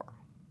you are,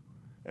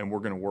 and we're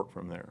going to work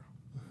from there.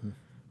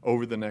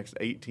 Over the next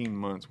 18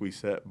 months, we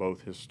set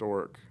both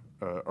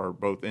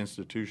both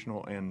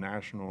institutional and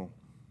national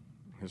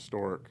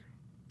historic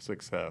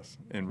success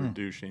in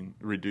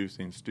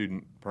reducing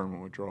student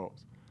permanent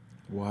withdrawals.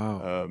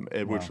 Wow.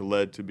 Which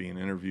led to being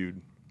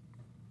interviewed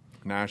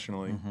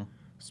nationally,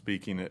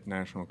 speaking at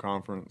national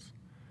conference.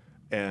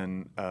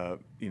 And,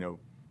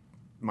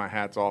 my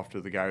hat's off to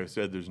the guy who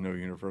said there's no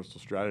universal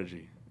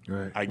strategy.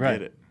 Right. I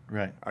get it.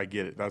 Right. I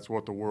get it. That's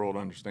what the world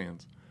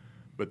understands.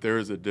 But there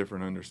is a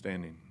different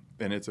understanding,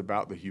 and it's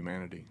about the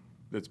humanity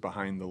that's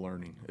behind the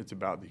learning. It's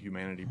about the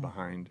humanity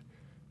behind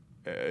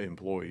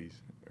employees.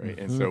 Right?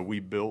 And so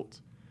we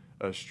built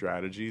a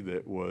strategy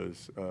that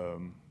was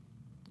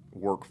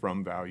work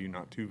from value,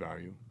 not to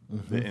value,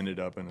 that ended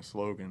up in a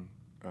slogan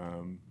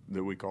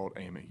that we called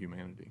Aim at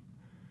Humanity.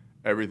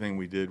 Everything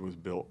we did was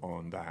built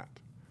on that.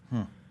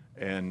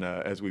 And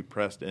as we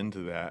pressed into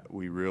that,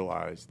 we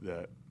realized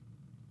that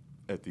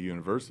at the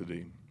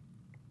university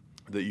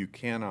that you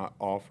cannot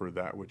offer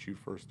that which you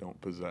first don't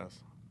possess.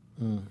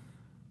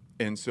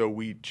 And so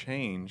we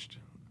changed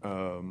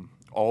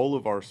all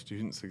of our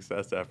student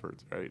success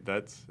efforts, right?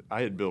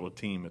 I had built a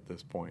team at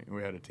this point.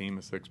 We had a team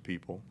of 6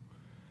 people.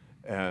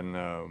 And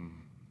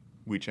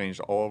we changed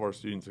all of our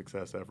student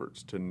success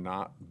efforts to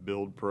not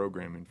build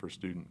programming for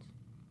students.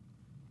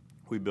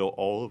 We built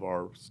all of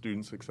our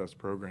student success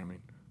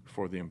programming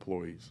for the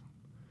employees.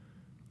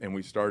 And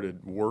we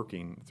started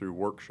working through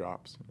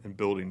workshops and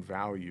building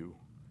value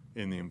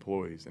in the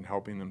employees and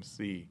helping them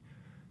see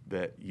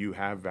that you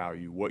have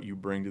value, what you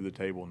bring to the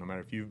table, no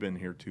matter if you've been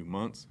here 2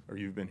 months or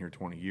you've been here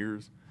 20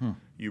 years,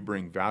 you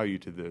bring value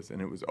to this.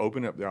 And it was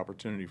open up the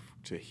opportunity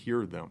to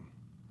hear them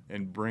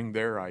and bring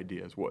their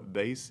ideas, what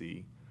they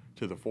see,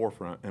 to the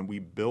forefront. And we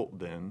built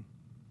then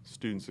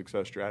student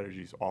success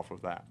strategies off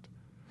of that.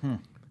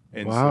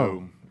 And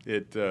so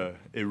it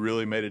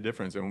really made a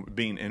difference. And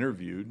being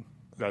interviewed,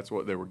 that's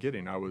what they were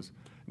getting. I was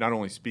not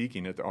only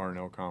speaking at the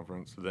R&L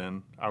conference,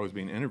 then I was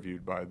being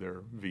interviewed by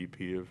their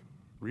VP of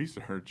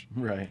research.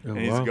 Right. And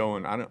he's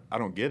going, I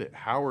don't get it.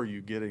 How are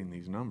you getting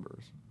these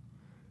numbers?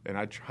 And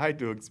I tried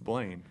to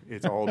explain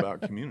it's all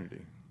about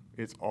community.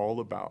 It's all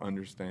about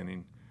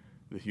understanding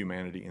the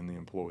humanity in the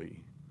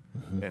employee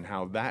and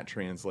how that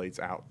translates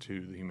out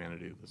to the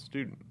humanity of the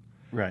student.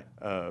 Right.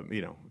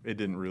 It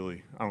didn't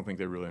really, I don't think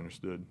they really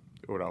understood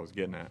what I was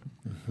getting at.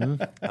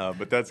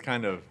 But that's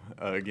kind of,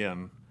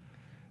 again,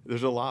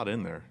 there's a lot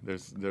in there.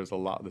 There's a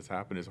lot that's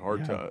happened. It's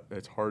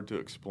hard to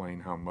explain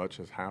how much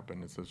has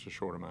happened in such a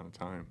short amount of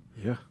time.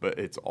 Yeah. But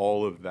it's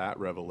all of that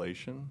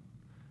revelation,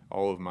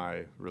 all of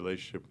my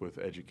relationship with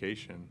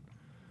education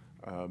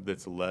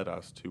that's led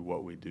us to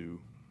what we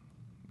do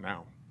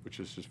now, which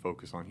is just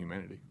focus on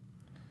humanity.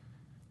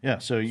 Yeah.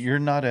 So you're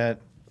not at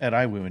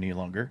IWU any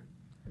longer.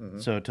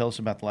 So tell us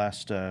about the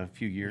last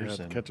few years.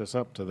 Yeah, and catch us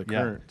up to the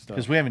current stuff.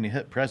 Because we haven't even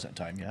hit present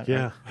time yet.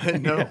 Yeah.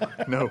 Right?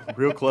 No,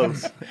 real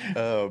close.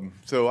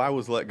 So I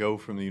was let go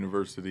from the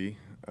university,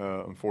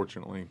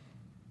 unfortunately,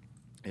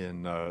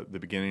 in the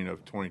beginning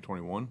of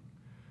 2021.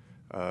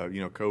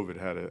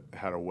 COVID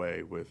had a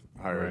way with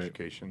higher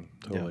education.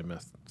 Totally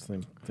messed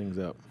things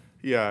up.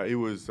 Yeah, it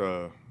was.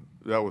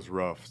 That was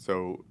rough.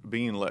 So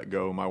being let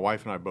go, my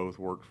wife and I both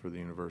worked for the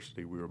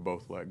university. We were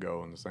both let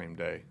go on the same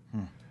day.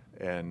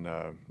 And,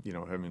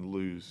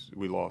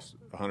 we lost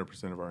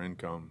 100% of our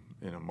income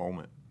in a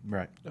moment.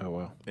 Right. Oh,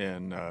 wow.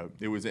 And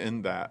it was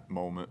in that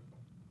moment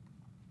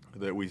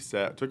that we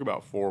took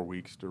about 4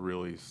 weeks to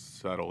really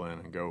settle in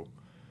and go,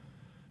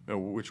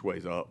 which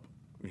way's up?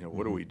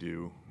 What do we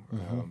do?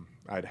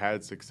 I'd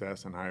had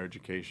success in higher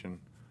education,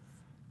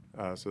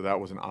 so that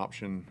was an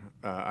option.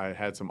 I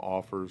had some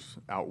offers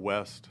out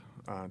west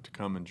to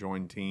come and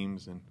join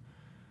teams, and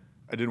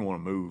I didn't want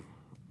to move.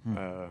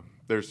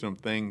 There's some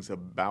things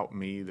about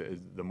me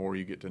that the more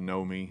you get to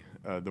know me,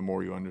 the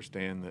more you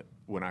understand that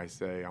when I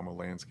say I'm a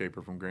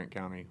landscaper from Grant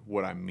County,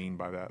 what I mean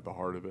by that, the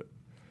heart of it.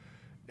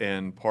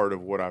 And part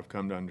of what I've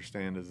come to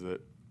understand is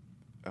that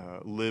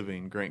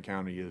Grant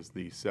County is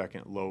the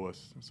second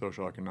lowest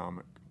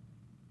socioeconomic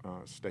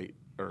state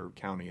or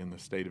county in the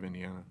state of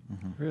Indiana.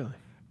 Really?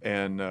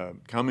 And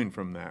coming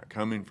from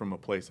a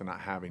place of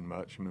not having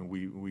much,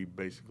 we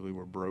basically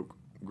were broke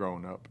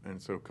growing up.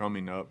 And so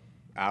coming up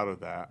out of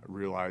that,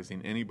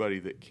 realizing anybody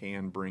that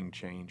can bring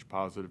change,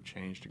 positive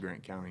change to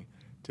Grant County,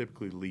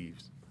 typically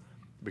leaves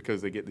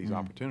because they get these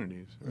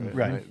opportunities.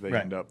 Right. They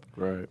end up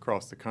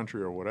across the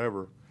country or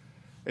whatever.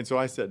 And so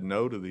I said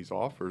no to these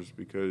offers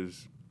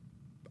because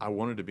I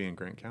wanted to be in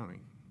Grant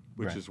County.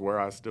 which Right. is where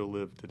I still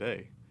live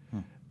today.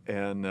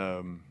 And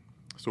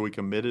so we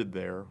committed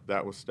there.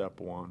 That was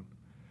step one.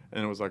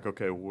 And it was like,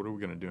 okay, what are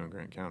we going to do in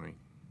Grant County?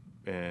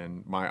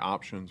 And my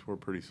options were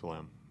pretty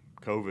slim.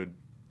 COVID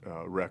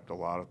wrecked a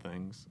lot of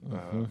things,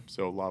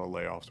 so a lot of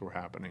layoffs were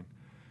happening.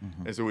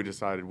 And so we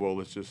decided, well,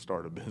 let's just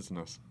start a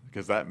business,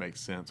 because that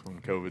makes sense when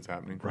COVID's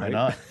happening. Why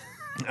not?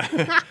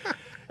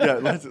 Yeah,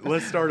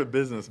 let's start a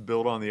business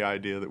built on the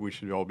idea that we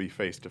should all be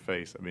face to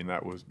face. I mean,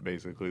 that was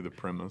basically the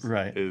premise.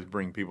 Right. Is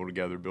bring people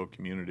together, build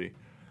community.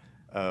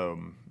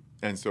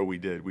 And so we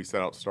did. We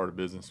set out to start a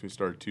business. We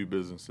started 2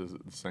 businesses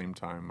at the same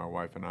time, my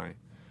wife and I,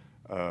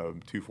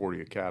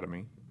 240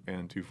 Academy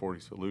and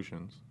 240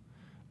 Solutions.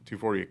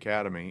 240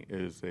 Academy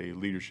is a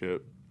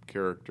leadership,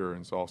 character,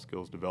 and soft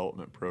skills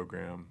development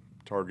program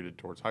targeted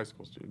towards high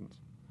school students.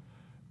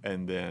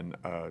 And then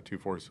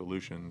 240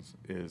 Solutions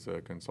is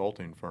a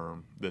consulting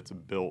firm that's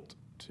built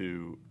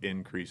to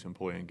increase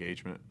employee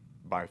engagement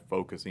by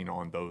focusing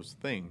on those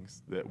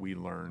things that we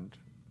learned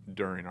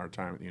during our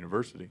time at the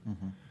university,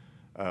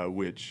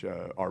 which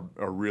are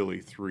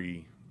really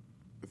three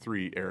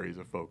areas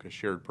of focus: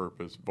 shared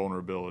purpose,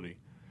 vulnerability,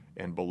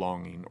 and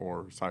belonging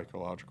or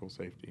psychological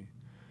safety.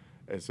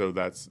 And so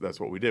that's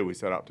what we did. We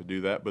set out to do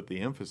that, but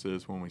the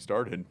emphasis when we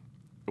started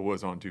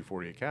was on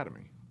 240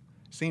 Academy.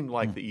 Seemed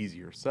like the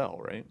easier sell,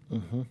 right?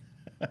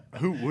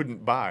 Who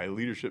wouldn't buy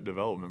leadership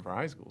development for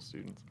high school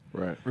students?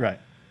 Right. Right.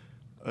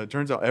 It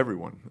turns out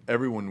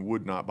everyone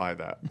would not buy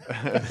that.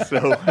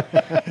 So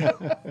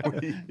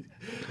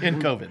In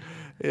COVID.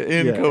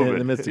 in Yeah, COVID, in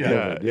the midst of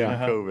COVID,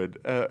 yeah. in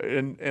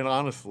COVID, and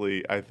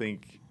honestly, I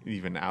think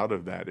even out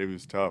of that, it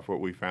was tough.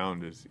 What we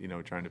found is,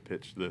 trying to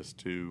pitch this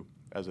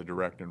as a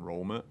direct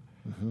enrollment.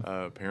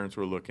 Parents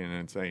were looking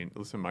and saying,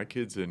 "Listen, my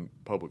kid's in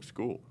public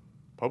school.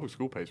 Public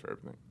school pays for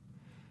everything."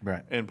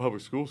 Right. And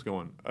public school's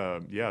going,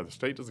 the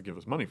state doesn't give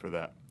us money for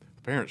that.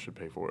 The parents should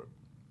pay for it.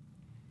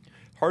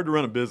 Hard to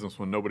run a business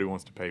when nobody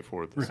wants to pay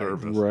for the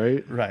service.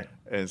 Right. Right.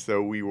 And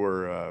so we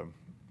were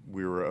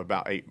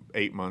about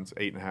 8 months,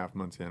 8.5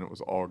 months in. It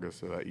was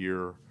August of that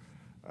year,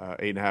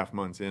 8.5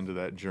 months into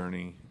that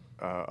journey.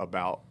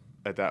 About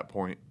at that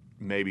point,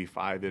 maybe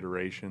 5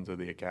 iterations of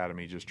the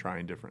academy, just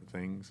trying different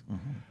things.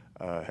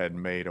 Had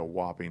made a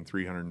whopping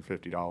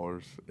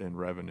 $350 in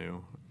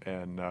revenue,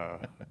 and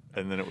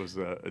then it was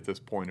at this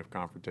point of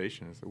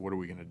confrontation. I said, "What are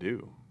we going to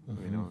do?"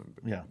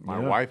 My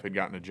wife had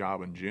gotten a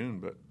job in June,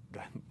 but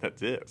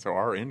that's it. So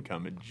our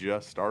income had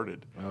just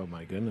started. Oh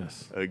my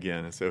goodness.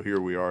 Again, and so here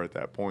we are at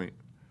that point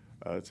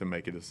to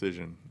make a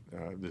decision,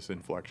 this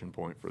inflection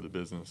point for the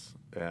business.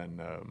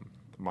 And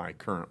my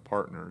current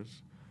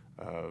partners,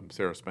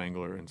 Sarah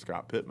Spangler and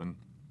Scott Pittman,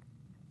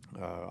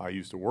 I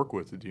used to work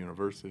with at the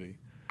university.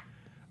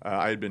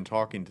 I had been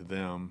talking to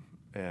them,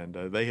 and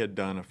they had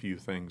done a few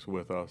things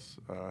with us,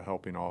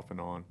 helping off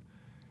and on.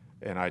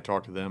 And I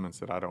talked to them and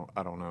said, I don't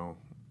know,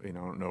 I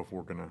don't know if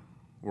we're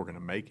gonna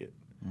make it.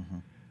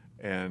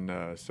 And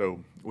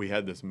so we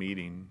had this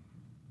meeting.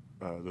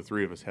 The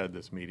 3 of us had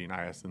this meeting.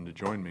 I asked them to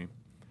join me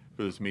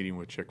for this meeting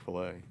with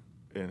Chick-fil-A,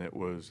 and it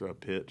was a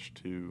pitch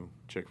to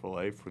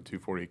Chick-fil-A for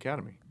 240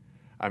 Academy.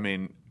 I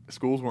mean,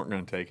 schools weren't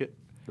going to take it.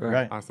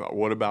 Right. I thought,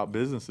 what about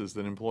businesses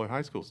that employ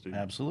high school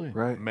students? Absolutely.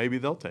 Right. Maybe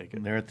they'll take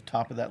it. They're at the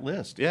top of that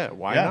list. Yeah,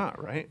 why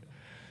not, right?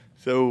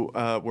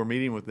 So we're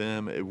meeting with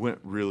them. It went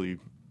really,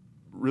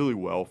 really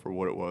well for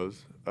what it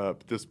was.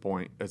 At this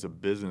point, as a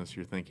business,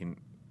 you're thinking,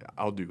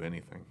 I'll do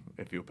anything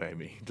if you'll pay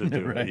me to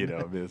do Right. it.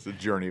 I mean, it's a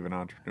journey of an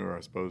entrepreneur,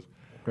 I suppose.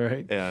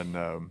 Right.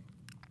 And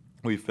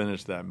we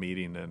finished that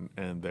meeting,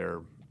 and their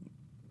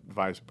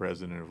vice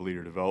president of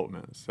leader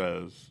development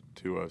says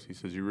to us, he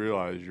says, "You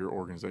realize you're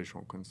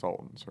organizational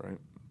consultants, right?"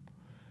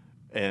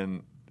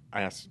 And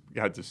I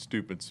got this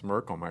stupid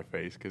smirk on my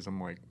face because I'm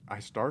like, I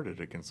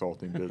started a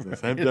consulting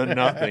business. I've done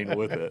nothing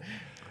with it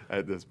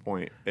at this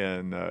point.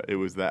 And it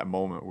was that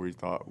moment where he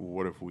thought, well,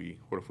 what if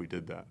we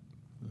did that?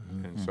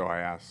 And so I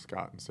asked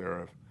Scott and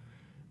Sarah if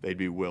they'd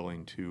be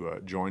willing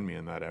to join me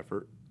in that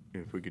effort,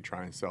 if we could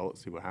try and sell it,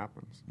 see what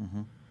happens.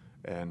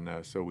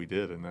 And so we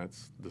did, and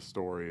that's the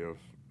story of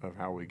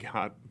how we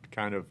got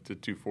kind of to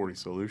 240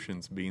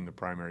 Solutions being the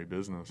primary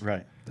business.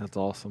 Right. That's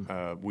awesome.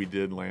 We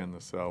did land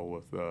the sell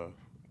with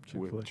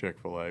Chick-fil-A.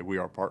 Chick-fil-A. We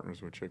are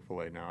partners with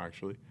Chick-fil-A now,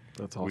 actually.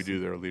 That's awesome. We do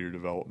their leader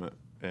development,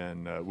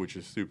 and which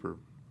is super,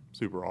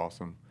 super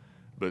awesome.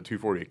 But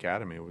 240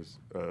 Academy was,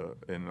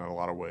 in a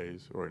lot of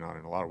ways, or not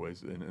in a lot of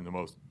ways, in the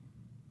most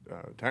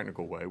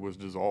technical way, was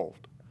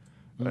dissolved.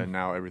 And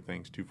now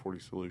everything's 240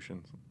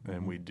 Solutions,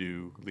 and we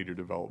do leader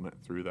development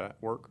through that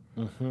work.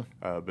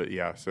 But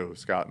yeah, so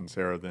Scott and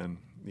Sarah then,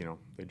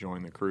 they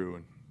joined the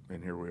crew,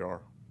 and here we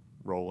are,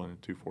 rolling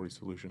at 240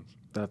 Solutions.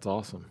 That's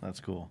awesome. That's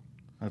cool.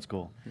 That's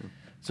cool. Yeah.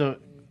 So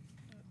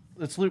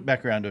let's loop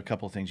back around to a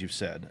couple of things you've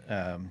said.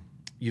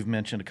 You've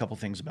mentioned a couple of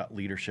things about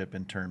leadership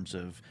in terms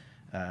of,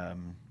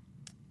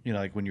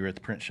 like when you were at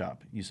the print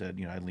shop, you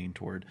said, I lean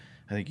toward,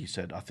 I think you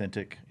said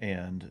authentic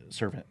and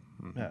servant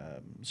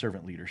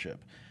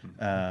leadership.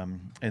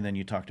 And then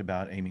you talked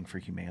about aiming for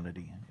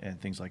humanity and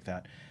things like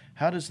that.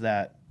 How does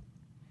that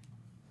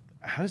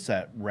how does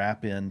that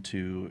wrap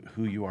into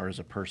who you are as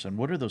a person?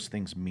 What do those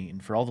things mean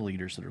for all the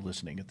leaders that are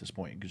listening at this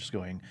point? Just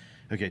going,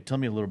 okay, tell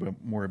me a little bit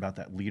more about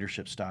that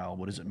leadership style.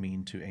 What does it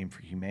mean to aim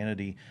for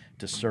humanity,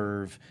 to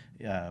serve?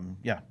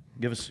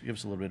 Give us a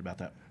little bit about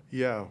that.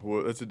 Yeah,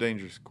 well, that's a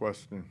dangerous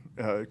question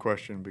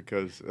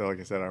because, like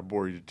I said, I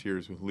bore you to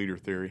tears with leader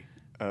theory,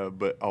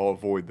 but I'll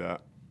avoid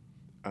that.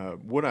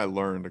 What I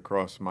learned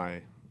across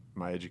my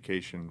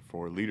education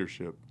for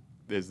leadership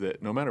is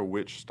that no matter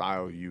which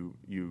style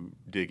you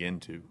dig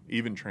into,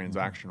 even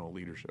transactional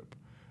leadership,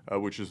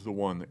 which is the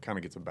one that kind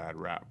of gets a bad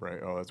rap, right?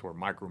 Oh, that's where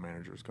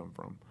micromanagers come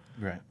from.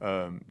 Right.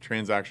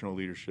 Transactional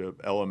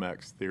leadership,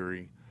 LMX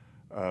theory,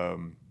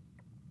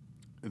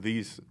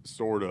 these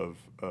sort of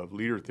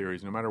leader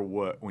theories, no matter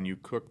what, when you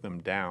cook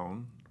them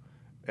down,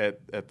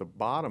 at the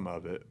bottom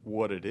of it,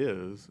 what it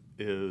is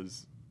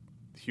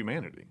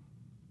humanity.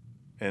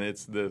 And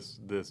it's this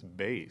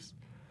base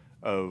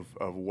of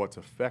what's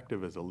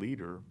effective as a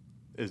leader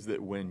is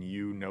that when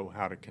you know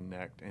how to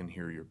connect and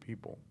hear your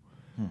people.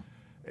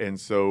 And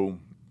so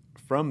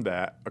from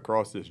that,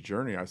 across this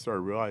journey, I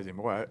started realizing,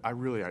 boy, I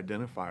really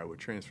identify with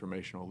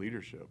transformational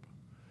leadership,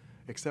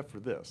 except for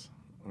this.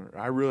 Or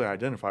I really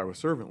identify with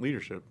servant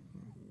leadership,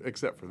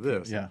 except for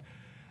this. Yeah.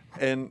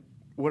 And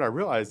what I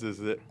realized is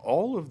that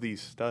all of these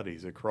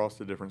studies across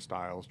the different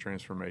styles,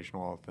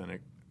 transformational,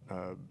 authentic,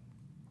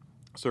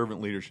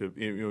 servant leadership,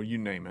 you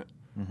name it,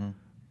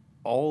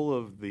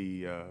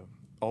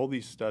 all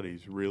these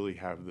studies really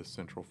have this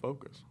central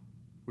focus,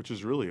 which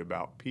is really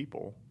about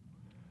people.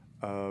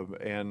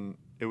 And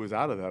it was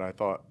out of that I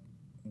thought,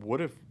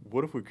 what if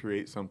we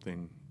create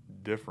something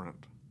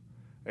different?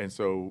 And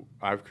so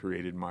I've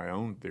created my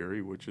own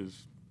theory, which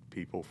is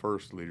people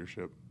first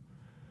leadership.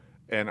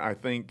 And I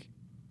think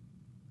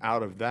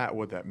out of that,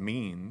 what that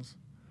means,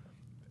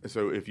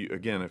 so if you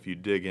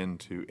dig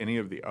into any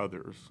of the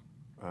others,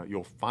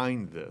 you'll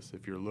find this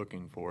if you're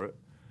looking for it,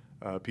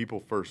 people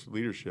first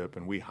leadership,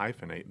 and we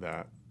hyphenate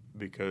that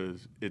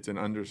because it's an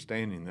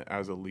understanding that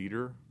as a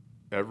leader,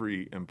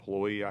 every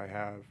employee I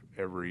have,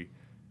 every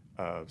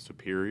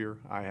superior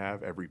I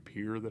have, every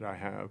peer that I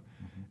have,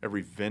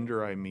 every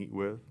vendor I meet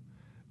with,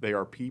 they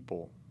are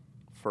people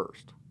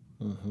first.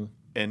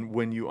 And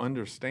when you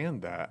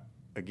understand that,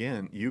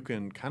 again, you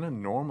can kind of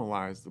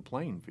normalize the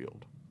playing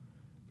field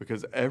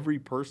because every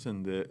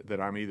person that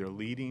I'm either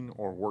leading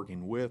or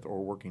working with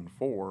or working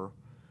for,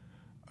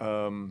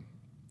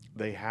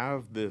 they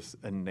have this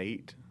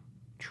innate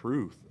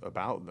truth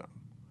about them.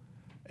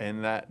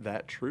 And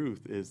that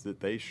truth is that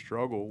they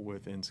struggle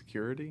with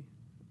insecurity,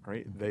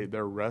 right?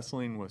 They're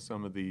wrestling with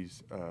some of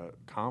these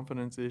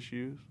confidence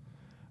issues.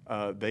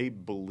 They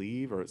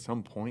believe or at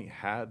some point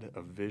had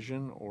a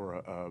vision or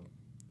a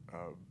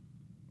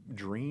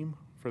dream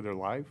for their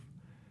life.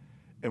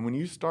 And when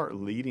you start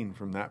leading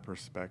from that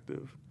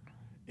perspective,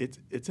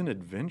 it's an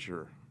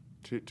adventure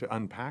to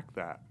unpack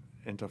that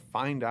and to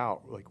find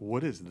out, like,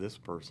 what is this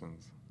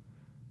person's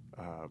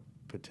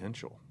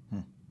potential?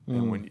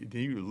 And when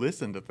you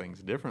listen to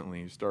things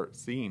differently, you start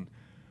seeing,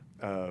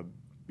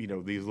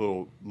 these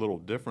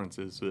little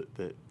differences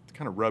that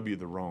kind of rub you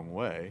the wrong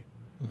way.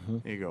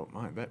 And you go,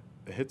 man, that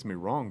hits me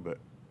wrong, but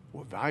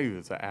what value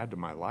does that add to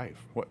my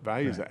life? What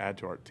value does that add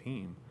to our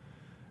team?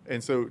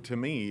 And so to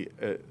me,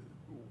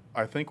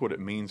 I think what it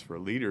means for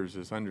leaders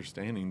is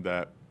understanding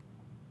that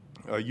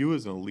you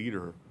as a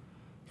leader,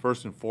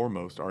 first and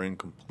foremost, are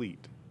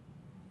incomplete.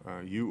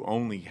 You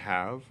only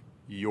have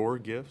your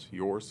gifts,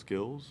 your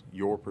skills,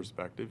 your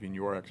perspective, and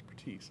your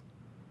expertise.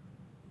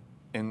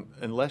 And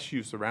unless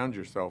you surround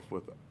yourself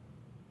with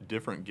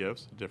different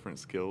gifts, different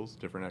skills,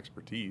 different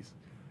expertise,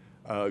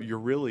 you're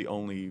really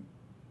only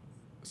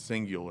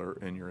singular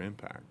in your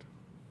impact.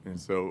 And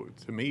so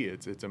to me,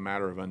 it's a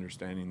matter of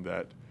understanding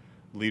that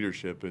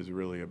leadership is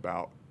really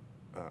about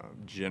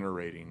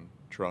generating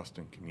trust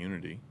and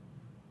community,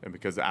 and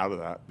because out of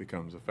that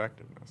becomes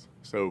effectiveness.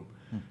 So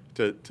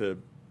to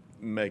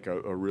make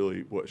a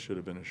really what should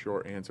have been a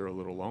short answer a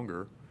little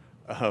longer,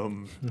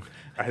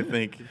 I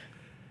think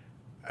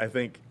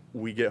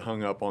we get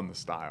hung up on the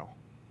style,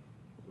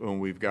 and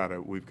we've got to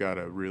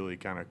really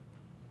kind of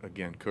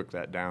again cook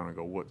that down and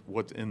go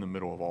what's in the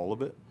middle of all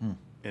of it,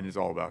 and it's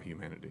all about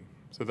humanity.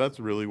 So that's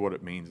really what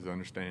it means, is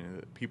understanding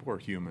that people are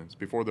humans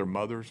before they're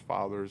mothers,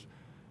 fathers,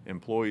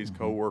 employees,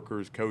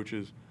 coworkers,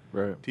 coaches,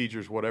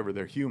 teachers, whatever.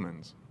 They're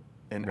humans,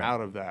 and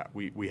out of that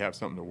we have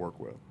something to work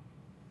with.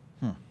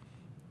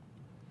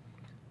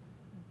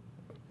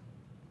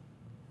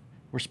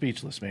 We're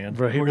speechless, man.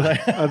 Right. We're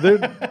like I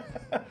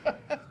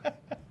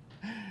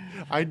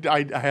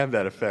have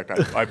that effect.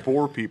 I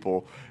bore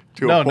people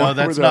to a no, point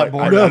that's where not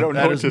boredom. I don't know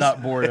That what is to not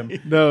say. boredom.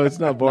 No, it's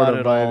not boredom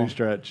at by all. any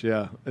stretch.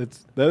 Yeah,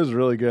 that is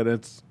really good.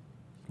 It's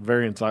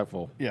very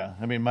insightful. Yeah,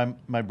 I mean,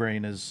 my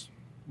brain is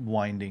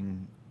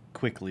winding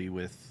quickly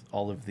with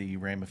all of the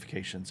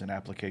ramifications and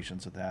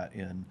applications of that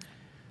in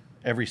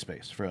every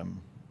space,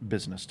 from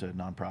business to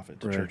nonprofit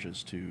to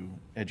churches to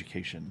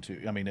education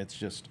to, I mean, it's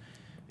just,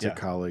 to Yeah.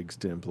 colleagues,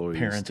 to employees,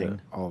 Parenting. to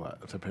all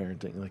that, to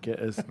parenting. Like it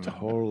is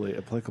totally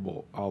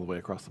applicable all the way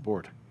across the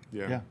board.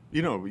 Yeah. Yeah.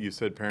 You know, you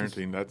said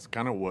parenting. That's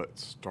kind of what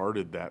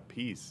started that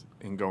piece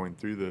in going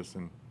through this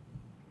and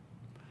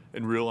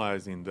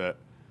realizing that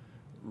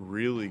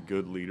really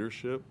good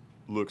leadership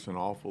looks an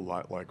awful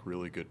lot like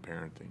really good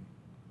parenting.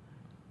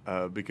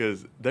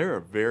 Because there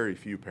are very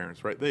few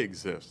parents, right? They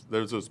exist.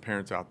 There's those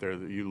parents out there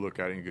that you look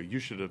at and you go, you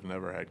should have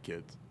never had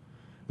kids.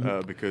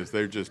 Because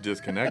they're just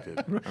disconnected.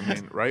 I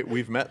mean, right?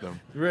 We've met them.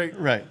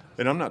 Right.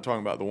 And I'm not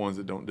talking about the ones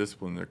that don't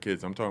discipline their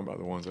kids. I'm talking about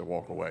the ones that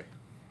walk away.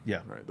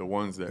 Yeah. Right, the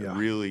ones that Yeah.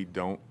 really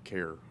don't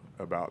care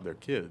about their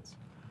kids.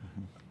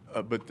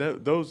 But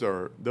those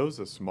are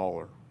a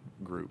smaller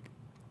group.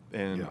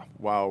 And Yeah.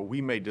 while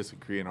we may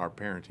disagree in our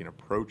parenting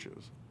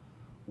approaches,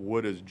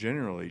 what is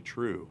generally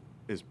true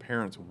is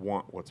parents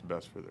want what's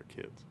best for their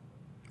kids.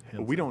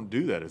 But we don't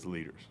do that as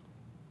leaders.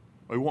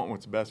 We want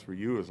what's best for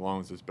you as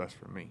long as it's best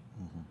for me.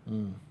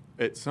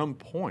 At some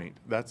point,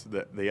 that's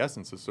the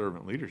essence of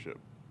servant leadership.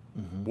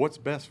 What's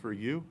best for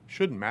you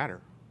shouldn't matter.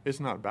 It's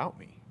not about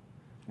me.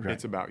 Right.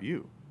 It's about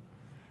you.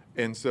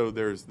 And so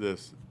there's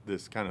this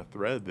kind of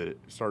thread that it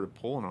started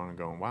pulling on and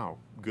going, wow,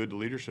 good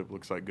leadership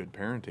looks like good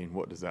parenting.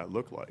 What does that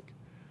look like?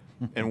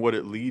 And what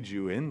it leads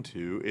you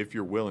into if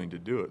you're willing to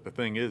do it. The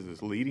thing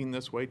is leading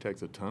this way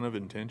takes a ton of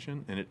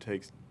intention, and it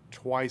takes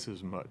twice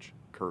as much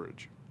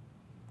courage.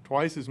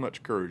 Twice as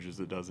much courage as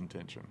it does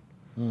intention.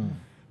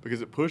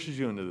 Because it pushes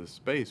you into this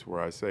space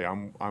where I say,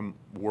 I'm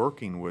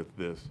working with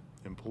this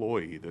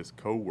employee, this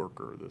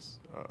coworker, this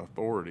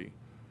authority.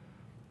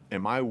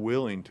 Am I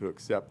willing to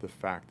accept the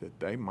fact that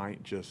they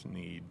might just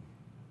need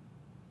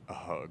a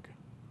hug,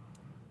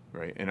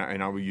 right? And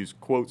I will use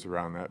quotes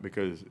around that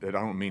because I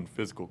don't mean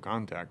physical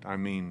contact. I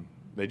mean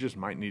they just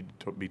might need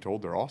to be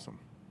told they're awesome.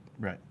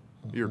 Right.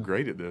 You're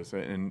great at this,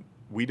 and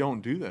we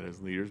don't do that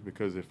as leaders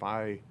because if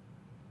I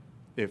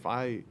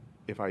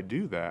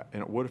do that,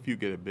 and what if you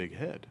get a big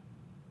head?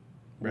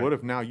 Right. What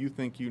if now you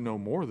think you know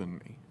more than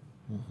me?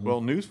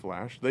 Well,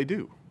 newsflash, they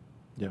do.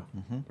 Yeah.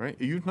 Right?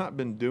 You've not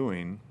been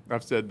doing,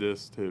 I've said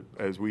this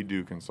as we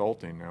do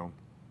consulting now,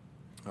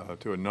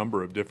 to a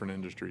number of different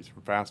industries,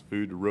 from fast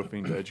food to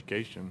roofing to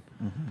education,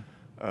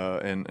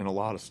 and a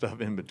lot of stuff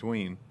in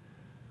between,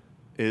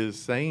 is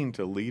saying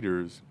to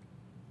leaders,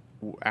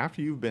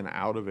 after you've been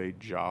out of a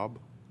job,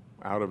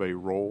 out of a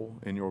role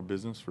in your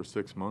business for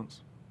 6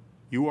 months,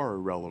 you are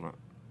irrelevant.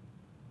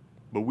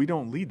 But we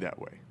don't lead that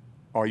way.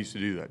 Oh, I used to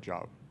do that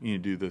job. You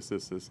need to do this,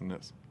 this, this, and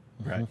this.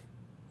 Right.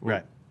 Well,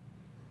 Right.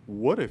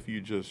 What if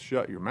you just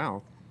shut your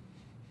mouth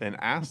and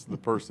ask the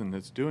person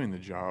that's doing the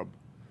job,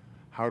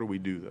 how do we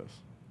do this?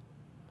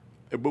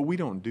 But we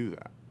don't do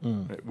that.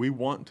 Right? We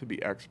want to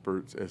be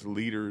experts as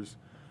leaders,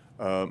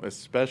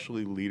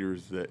 especially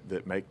leaders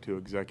that make to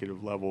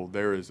executive level.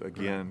 There is,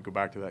 again, go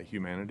back to that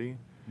humanity,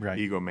 Right.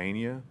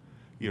 egomania.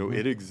 You know,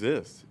 it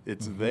exists.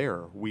 It's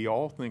there. We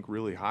all think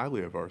really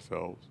highly of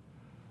ourselves,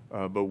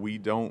 but we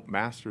don't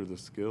master the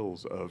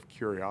skills of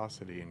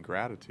curiosity and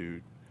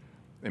gratitude.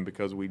 And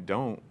because we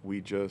don't, we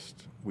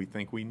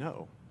think we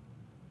know.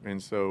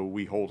 And so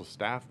we hold a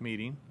staff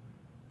meeting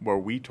where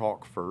we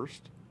talk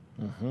first.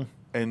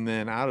 And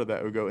then out of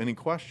that, we go, any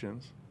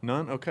questions?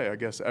 None? Okay, I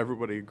guess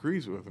everybody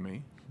agrees with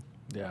me.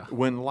 Yeah.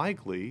 When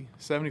likely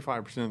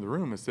 75% of the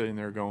room is sitting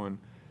there going,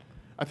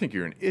 I think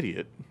you're an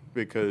idiot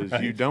because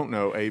you don't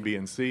know A, B,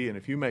 and C. And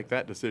if you make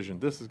that decision,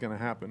 this is going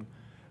to happen.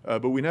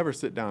 But we never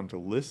sit down to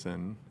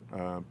listen,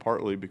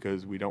 partly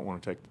because we don't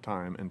want to take the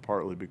time, and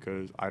partly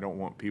because I don't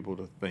want people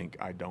to think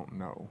I don't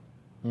know.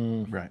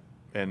 Right.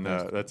 And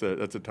that's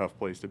a tough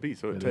place to be.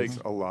 So it takes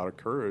a lot of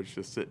courage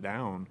to sit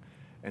down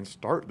and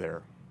start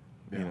there.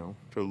 Yeah. You know,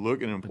 to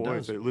look at an employee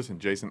and say, listen,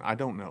 Jason, I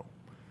don't know.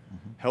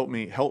 Help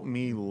me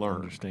learn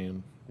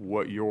Understand.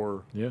 what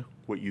you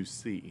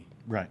see.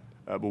 Right.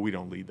 But we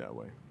don't lead that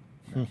way.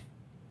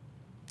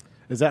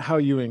 Is that how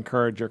you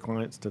encourage your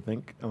clients to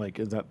think? Like,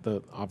 is that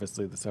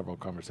obviously the several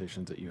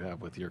conversations that you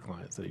have with your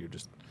clients that you're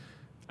just,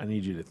 I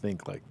need you to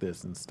think like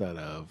this instead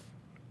of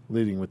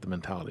leading with the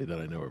mentality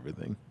that I know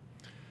everything?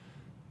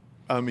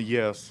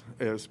 Yes,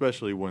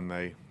 especially when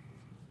they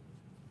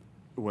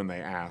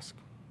ask,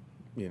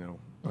 you know.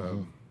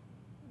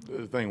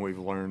 The thing we've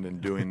learned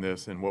in doing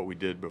this and what we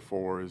did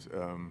before is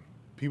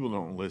people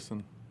don't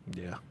listen.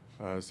 Yeah.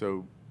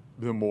 So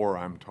the more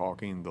I'm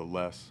talking, the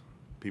less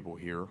people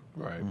hear,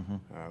 Right.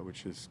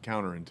 which is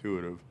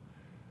counterintuitive.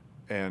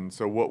 And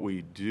so what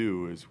we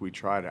do is we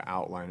try to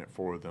outline it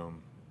for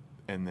them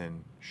and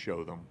then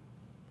show them.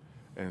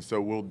 And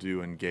so we'll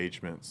do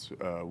engagements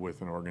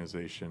with an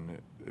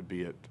organization,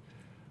 be it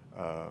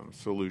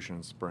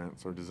solution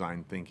sprints or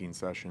design thinking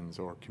sessions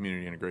or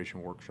community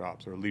integration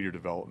workshops or leader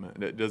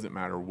development. It doesn't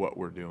matter what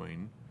we're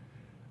doing.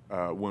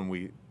 When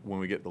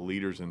we get the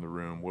leaders in the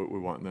room, what we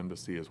want them to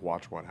see is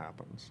watch what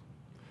happens.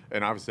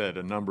 And I've said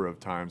a number of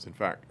times, in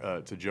fact,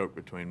 it's a joke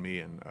between me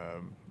and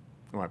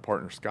my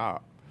partner,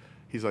 Scott.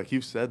 He's like,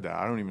 you've said that.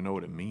 I don't even know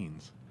what it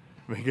means.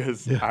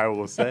 Because I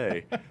will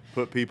say,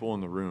 put people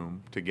in the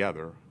room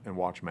together and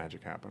watch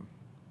magic happen.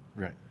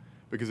 Right.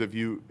 Because if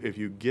you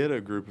get a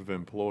group of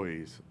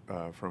employees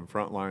from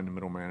frontline to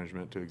middle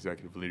management to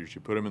executive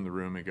leadership, put them in the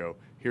room and go,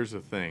 here's the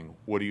thing,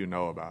 what do you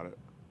know about it?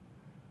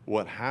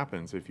 What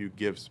happens if you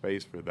give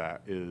space for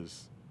that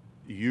is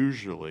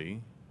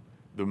usually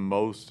the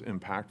most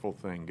impactful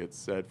thing gets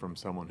said from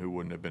someone who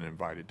wouldn't have been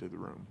invited to the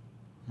room.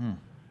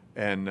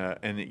 And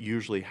it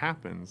usually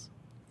happens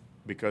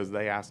because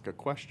they ask a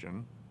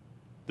question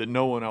that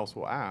no one else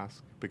will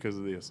ask because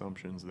of the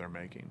assumptions they're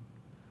making.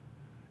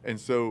 And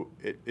so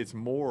it's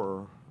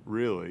more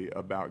really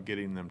about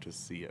getting them to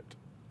see it.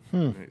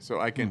 Right?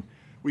 So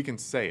we can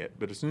say it,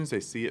 but as soon as they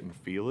see it and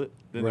feel it,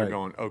 then they're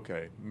going,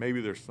 okay,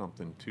 maybe there's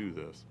something to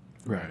this.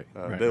 Right.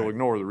 They'll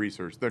ignore the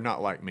research. They're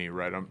not like me,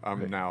 right?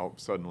 I'm now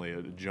suddenly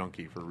a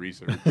junkie for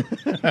research.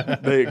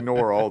 They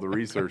ignore all the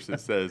research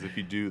that says if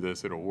you do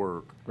this, it'll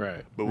work.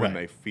 Right. But when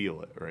they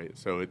feel it, right?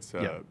 So it's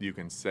you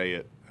can say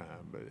it,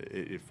 but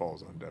it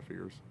falls on deaf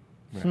ears.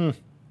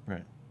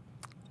 Right.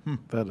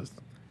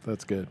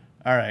 That's good.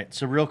 All right.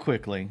 So real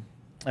quickly,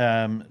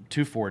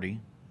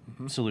 240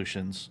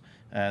 solutions.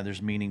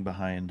 There's meaning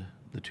behind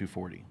the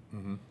 240.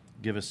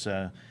 Give us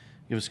a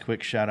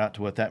quick shout out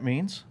to what that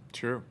means.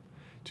 Sure.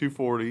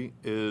 240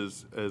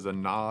 is a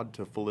nod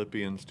to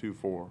Philippians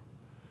 2:4.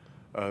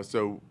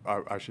 So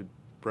I should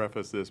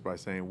preface this by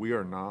saying we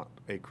are not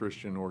a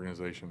Christian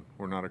organization.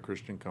 We're not a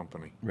Christian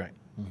company. Right.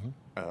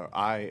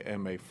 I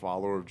am a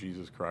follower of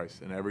Jesus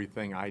Christ, and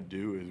everything I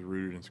do is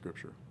rooted in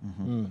Scripture,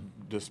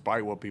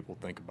 despite what people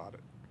think about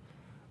it.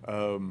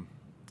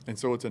 And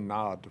so it's a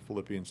nod to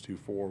Philippians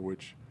 2:4,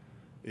 which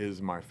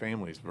is my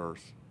family's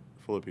verse,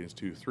 Philippians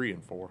 2:3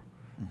 and 4,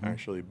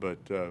 actually. But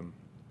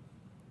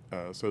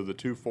so the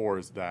 2:4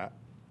 is that.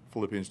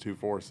 Philippians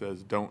 2:4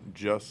 says, don't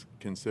just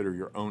consider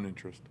your own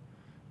interest,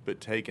 but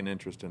take an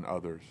interest in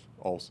others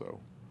also.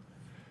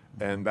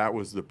 And that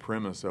was the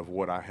premise of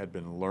what I had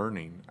been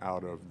learning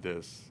out of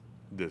this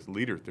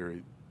leader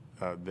theory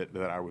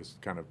that I was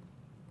kind of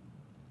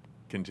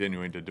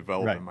continuing to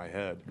develop in my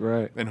head.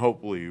 Right. And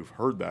hopefully you've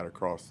heard that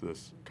across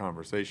this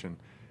conversation,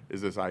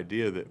 is this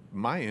idea that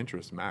my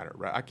interests matter,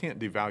 right? I can't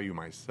devalue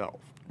myself.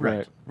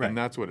 Right. And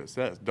that's what it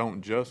says.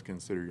 Don't just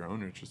consider your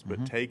own interests,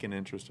 but take an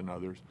interest in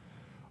others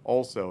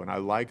also. And I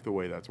like the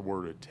way that's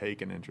worded,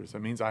 take an interest. That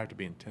means I have to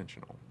be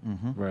intentional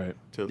Right.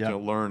 to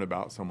learn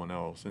about someone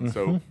else. And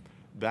so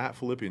that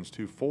Philippians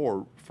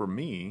 2:4 for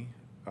me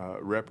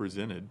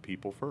represented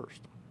people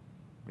first.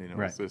 You know,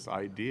 it's this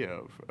idea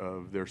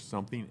of there's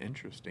something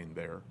interesting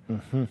there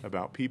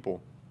about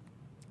people.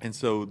 And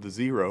so the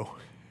zero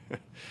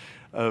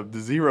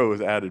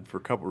is added for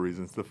a couple of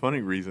reasons. The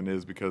funny reason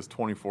is because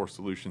 24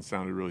 solutions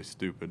sounded really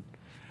stupid.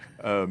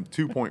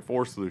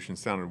 2.4 solutions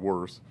sounded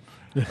worse.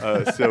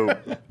 So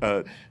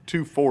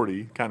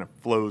 240 kind of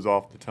flows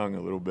off the tongue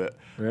a little bit.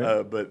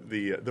 Right. But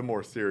the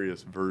more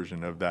serious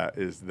version of that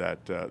is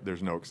that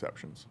there's no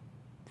exceptions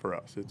for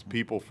us. It's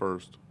people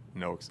first,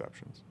 no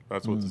exceptions.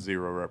 That's what the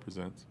zero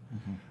represents.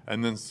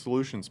 And then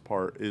solutions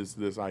part is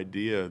this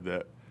idea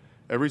that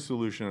every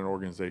solution an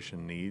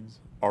organization needs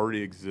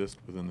already exists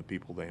within the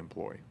people they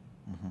employ.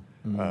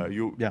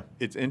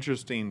 It's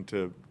interesting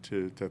to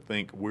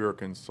think we're a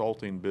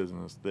consulting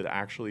business that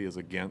actually is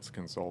against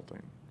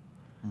consulting.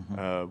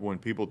 When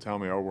people tell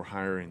me, oh, we're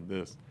hiring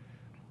this,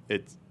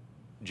 it's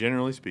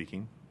generally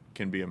speaking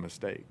can be a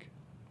mistake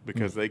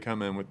because they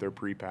come in with their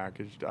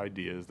prepackaged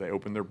ideas. They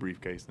open their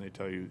briefcase and they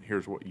tell you,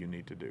 here's what you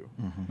need to do.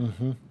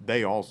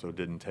 They also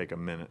didn't take a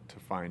minute to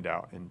find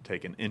out and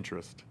take an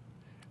interest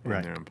in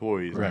their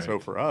employees. And so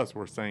for us,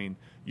 we're saying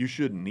you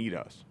shouldn't need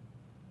us.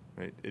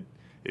 Right?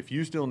 If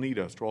you still need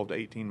us 12 to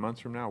 18 months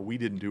from now, we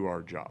didn't do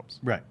our jobs.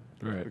 Right.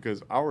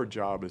 Because our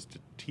job is to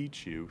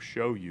teach you,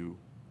 show you,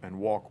 and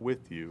walk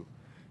with you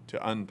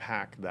to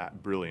unpack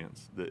that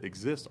brilliance that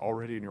exists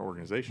already in your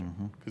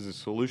organization. Because the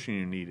solution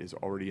you need is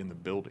already in the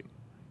building.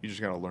 You just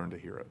got to learn to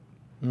hear it.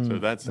 So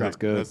that's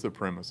good. That's the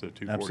premise of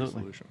 240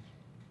 Solutions.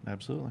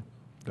 Absolutely.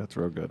 That's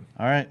real good.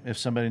 All right. If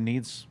somebody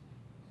needs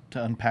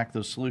to unpack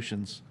those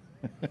solutions,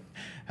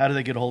 how do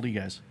they get a hold of you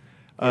guys?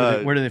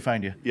 Where do they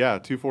find you? Yeah,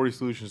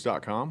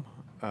 240solutions.com,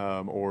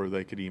 or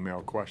they could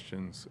email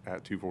questions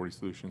at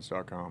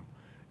 240solutions.com.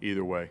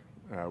 Either way,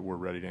 we're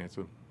ready to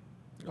answer.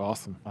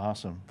 Awesome.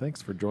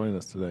 Thanks for joining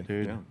us today.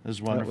 Dude, this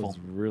is wonderful. That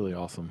was really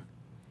awesome.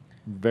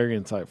 Very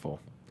insightful.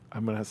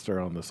 I'm going to have to start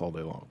on this all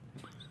day long.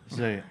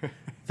 So,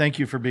 thank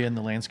you for being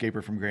the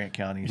landscaper from Grant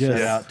County. Yes.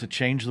 Set out to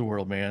change the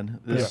world, man.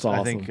 That's awesome.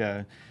 I think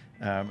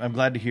I'm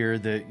glad to hear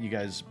that you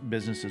guys'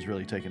 business is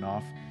really taking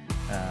off,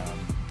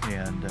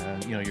 and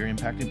you're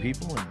impacting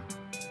people and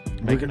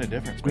making a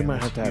difference. We man.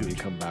 might That's have to have huge.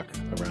 you come back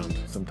around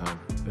sometime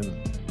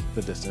in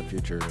the distant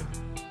future and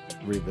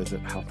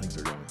revisit how things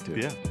are going too.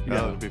 Yeah,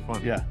 that would be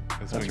fun. Yeah,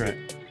 That's that's been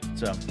right.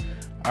 So,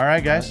 all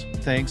right, guys.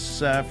 Thanks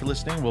for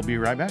listening. We'll be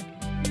right back.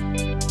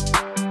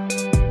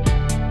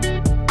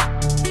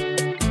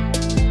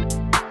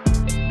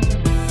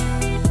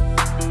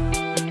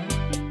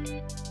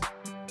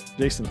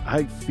 Jason,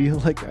 I feel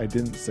like I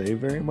didn't say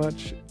very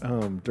much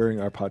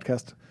during our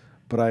podcast,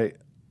 but I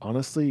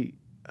honestly,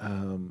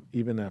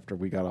 even after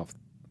we got off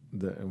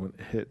and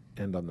hit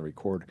end on the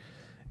record,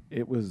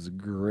 it was a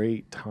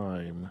great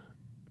time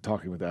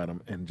talking with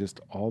Adam, and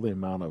just all the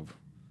amount of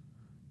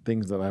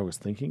things that I was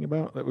thinking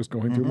about that was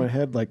going through my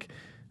head. Like,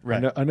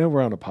 Right. I know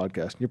we're on a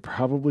podcast. You're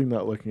probably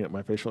not looking at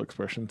my facial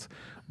expressions,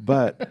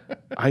 but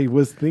I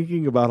was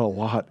thinking about a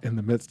lot in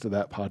the midst of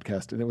that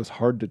podcast, and it was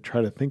hard to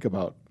try to think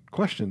about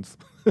questions.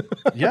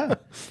 Yeah.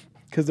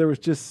 Because there was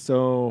just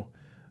so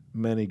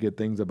many good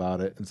things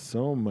about it, and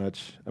so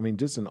much. I mean,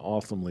 just an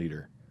awesome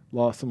leader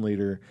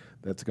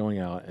that's going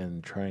out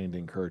and trying to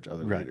encourage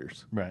other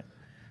leaders. Right.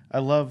 I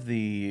love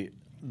the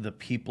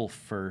people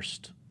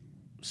first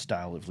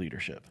style of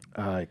leadership.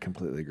 I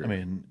completely agree. I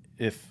mean,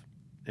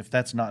 if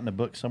that's not in a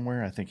book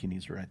somewhere, I think he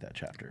needs to write that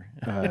chapter.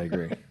 I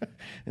agree.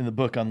 In the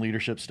book on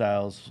leadership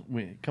styles,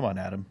 come on,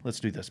 Adam, let's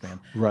do this, man.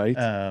 Right.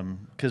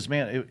 Because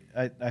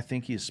I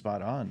think he's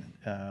spot on.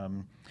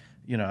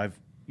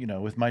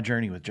 With my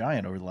journey with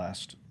Giant over the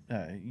last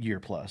year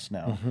plus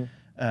now,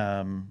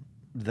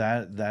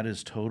 that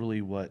is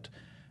totally what,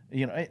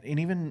 and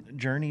even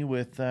journey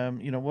with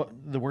what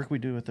the work we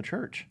do at the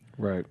church.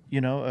 Right.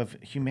 Of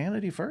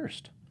humanity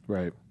first.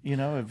 Right.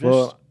 Of just,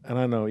 Well, and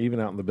I know even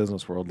out in the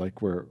business world,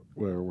 like where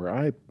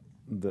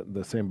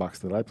the same box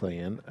that I play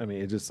in, I mean,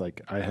 it's just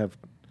like I have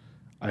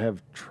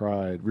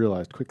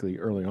realized quickly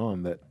early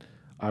on that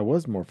I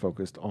was more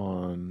focused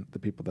on the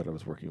people that I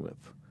was working with,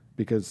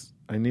 because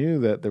I knew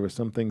that there were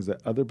some things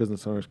that other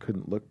business owners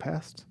couldn't look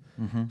past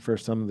for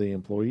some of the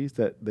employees,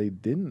 that they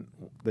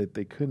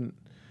couldn't,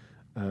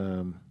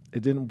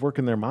 it didn't work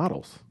in their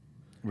models.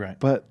 right.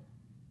 But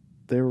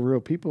they were real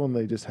people, and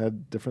they just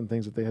had different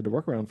things that they had to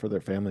work around for their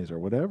families or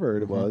whatever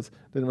it was.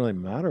 Didn't really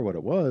matter what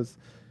it was.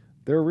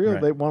 They're real.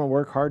 Right. They want to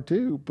work hard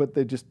too, but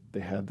they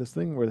had this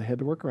thing where they had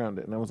to work around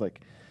it. And I was like,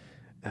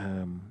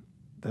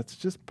 that's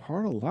just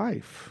part of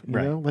life. You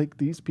Right. know, like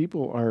these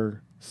people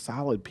are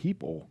solid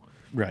people,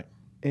 Right.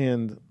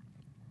 and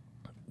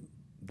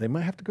they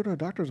might have to go to a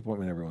doctor's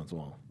appointment every once in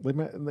a while. They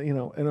might,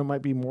 and it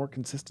might be more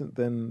consistent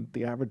than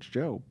the average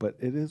Joe, but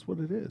it is what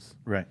it is.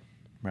 Right.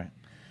 Right.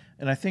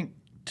 And I think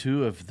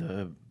two of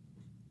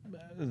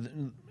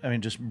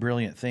just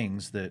brilliant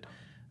things that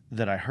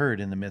I heard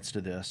in the midst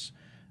of this,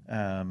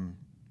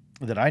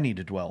 that I need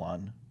to dwell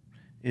on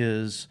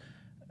is,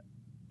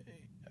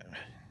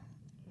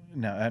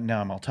 now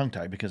I'm all tongue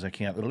tied because I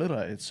can't,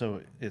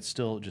 it's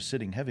still just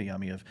sitting heavy on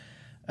me of,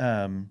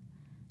 that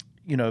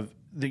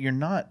you're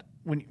not,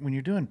 when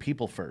you're doing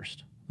people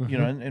first,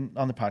 and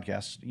on the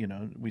podcast,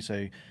 we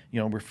say,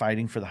 we're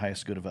fighting for the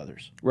highest good of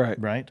others. Right.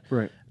 Right.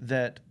 Right.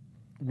 That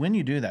when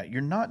you do that,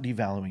 you're not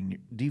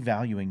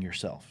devaluing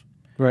yourself.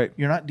 Right.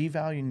 You're not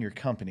devaluing your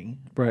company,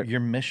 Right. your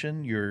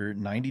mission, your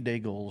 90-day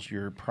goals,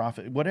 your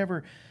profit,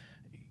 whatever.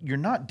 You're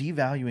not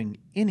devaluing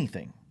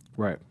anything.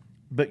 Right.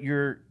 But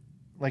you're,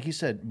 like you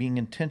said, being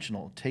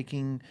intentional,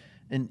 taking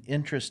an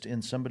interest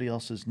in somebody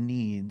else's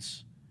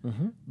needs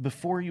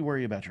before you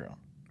worry about your own.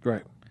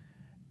 Right.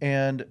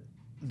 And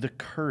the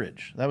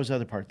courage, that was the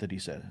other part that he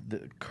said,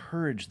 the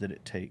courage that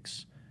it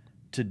takes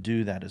to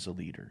do that as a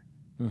leader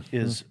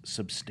is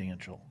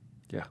substantial.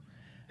 Yeah.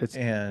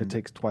 It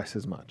takes twice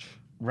as much.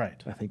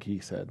 Right. I think he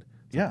said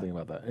Yeah. something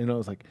about that. I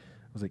was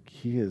like,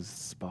 he is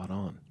spot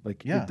on.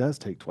 Like, Yeah. it does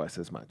take twice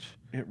as much.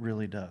 It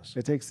really does.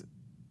 It takes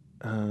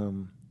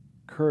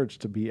courage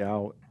to be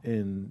out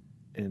and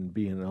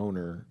be an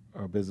owner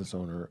or a business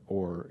owner,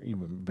 or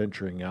even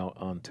venturing out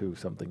onto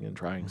something and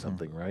trying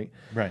something, right?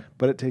 Right.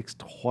 But it takes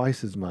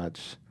twice as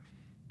much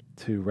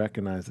to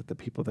recognize that the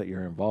people that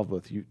you're involved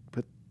with, you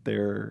put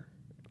their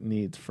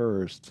needs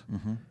first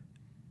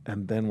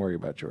and then worry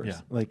about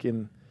yours.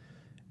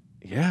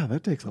 Yeah.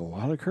 That takes a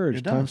lot of courage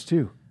It does. times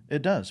two.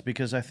 It does,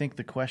 because I think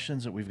the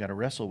questions that we've got to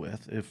wrestle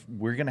with, if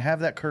we're going to have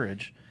that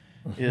courage,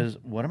 is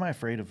what am I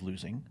afraid of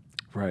losing?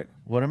 Right.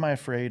 What am I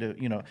afraid of?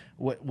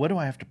 What do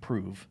I have to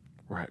prove?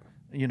 Right.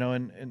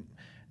 And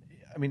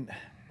I mean,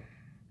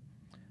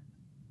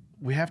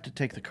 we have to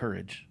take the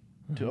courage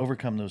to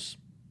overcome those,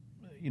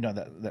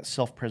 that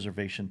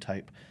self-preservation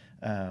type,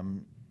 of,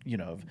 I'm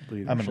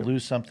going to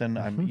lose something.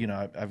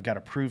 I've got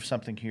to prove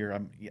something here.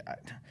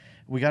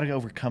 We got to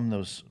overcome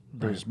those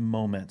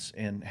moments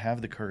and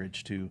have the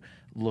courage to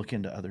look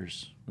into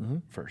others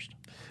first.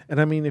 And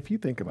I mean, if you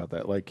think about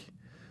that, like,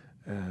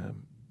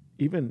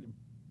 even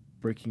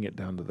breaking it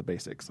down to the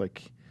basics,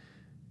 like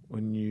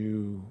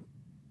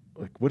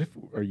what if,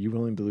 are you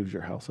willing to lose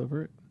your house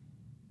over it?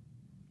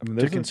 I mean,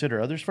 To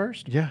consider others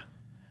first? yeah,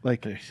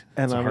 like, It's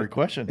and a hard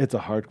question. It's a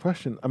hard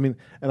question. I mean,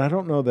 and I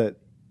don't know that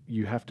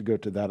you have to go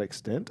to that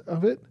extent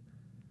of it,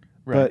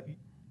 Right.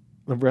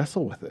 but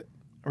wrestle with it.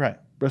 Right.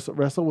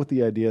 Wrestle with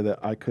the idea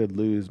that I could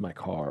lose my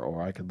car,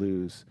 or I could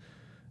lose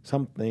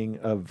something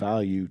of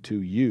value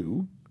to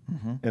you,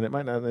 and it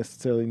might not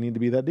necessarily need to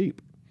be that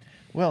deep.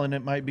 Well, and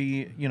it might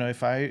be,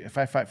 if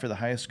I fight for the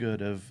highest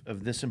good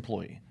of this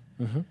employee,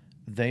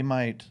 they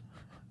might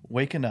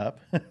waken up,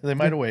 they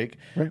might awake,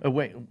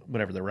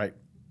 whatever the right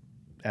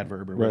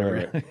adverb or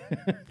whatever. Right.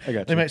 I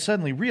got They you. might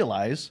suddenly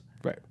realize,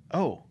 Right.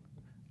 oh,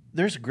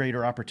 there's a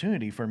greater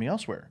opportunity for me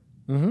elsewhere.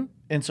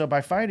 And so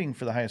by fighting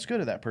for the highest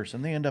good of that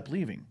person, they end up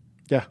leaving.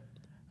 Yeah.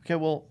 Okay,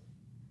 well,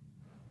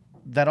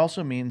 that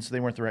also means they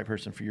weren't the right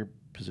person for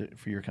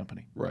your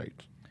company. Right.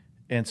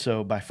 And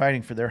so by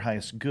fighting for their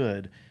highest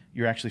good,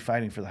 you're actually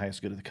fighting for the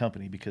highest good of the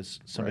company because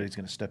somebody's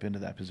going to step into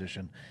that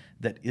position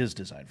that is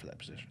designed for that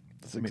position.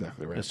 That's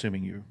exactly right.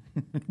 Assuming you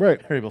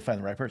Right. are able to find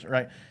the right person,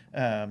 right?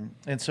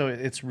 And so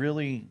it's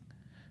really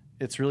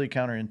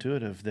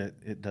counterintuitive that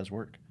it does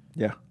work.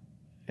 Yeah.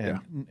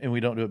 And we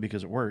don't do it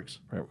because it works.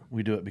 Right.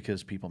 We do it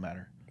because people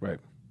matter. Right.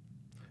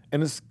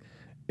 And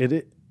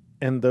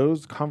and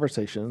those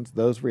conversations,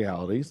 those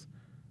realities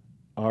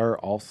are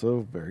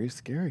also very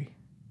scary.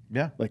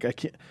 Yeah. Like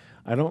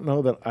I don't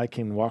know that I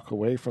can walk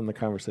away from the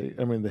conversation.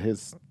 I mean,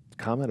 his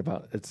comment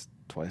about it's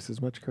twice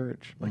as much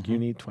courage. Like you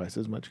need twice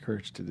as much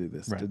courage to do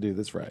this, Right. to do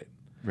this right.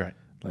 Right.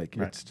 Like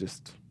Right. it's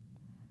just,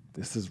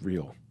 this is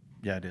real.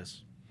 Yeah, it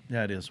is.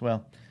 Yeah, it is.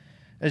 Well,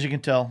 as you can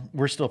tell,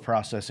 we're still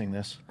processing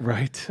this.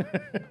 Right.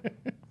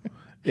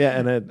 Yeah.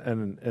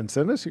 And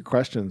send us your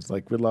questions.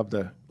 Like we'd love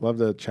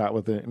to chat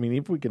with it. I mean,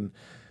 if we can,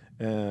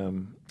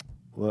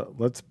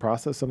 let's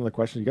process some of the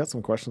questions. You got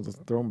some questions, let's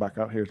throw them back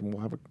out here and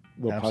we'll have a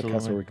little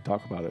podcast where we can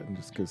talk about it. And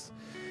just because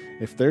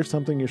if there's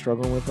something you're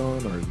struggling with or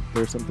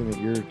there's something that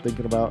you're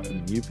thinking about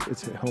and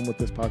it's hit home with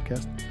this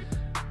podcast,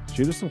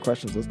 shoot us some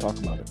questions. Let's talk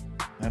about it.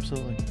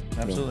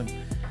 Absolutely.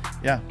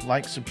 Yeah.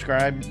 Like,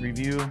 subscribe,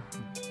 review.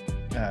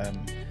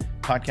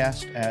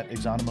 Podcast at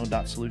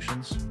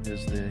exonimo.solutions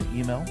is the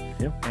email.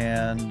 Yep.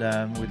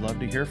 And we'd love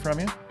to hear from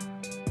you.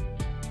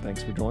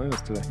 Thanks for joining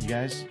us today. You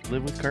guys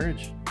live with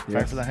courage. Yes.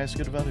 Fight for the highest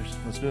good of others.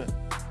 Let's do it.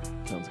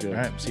 Sounds good.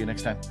 All right. See you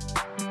next time.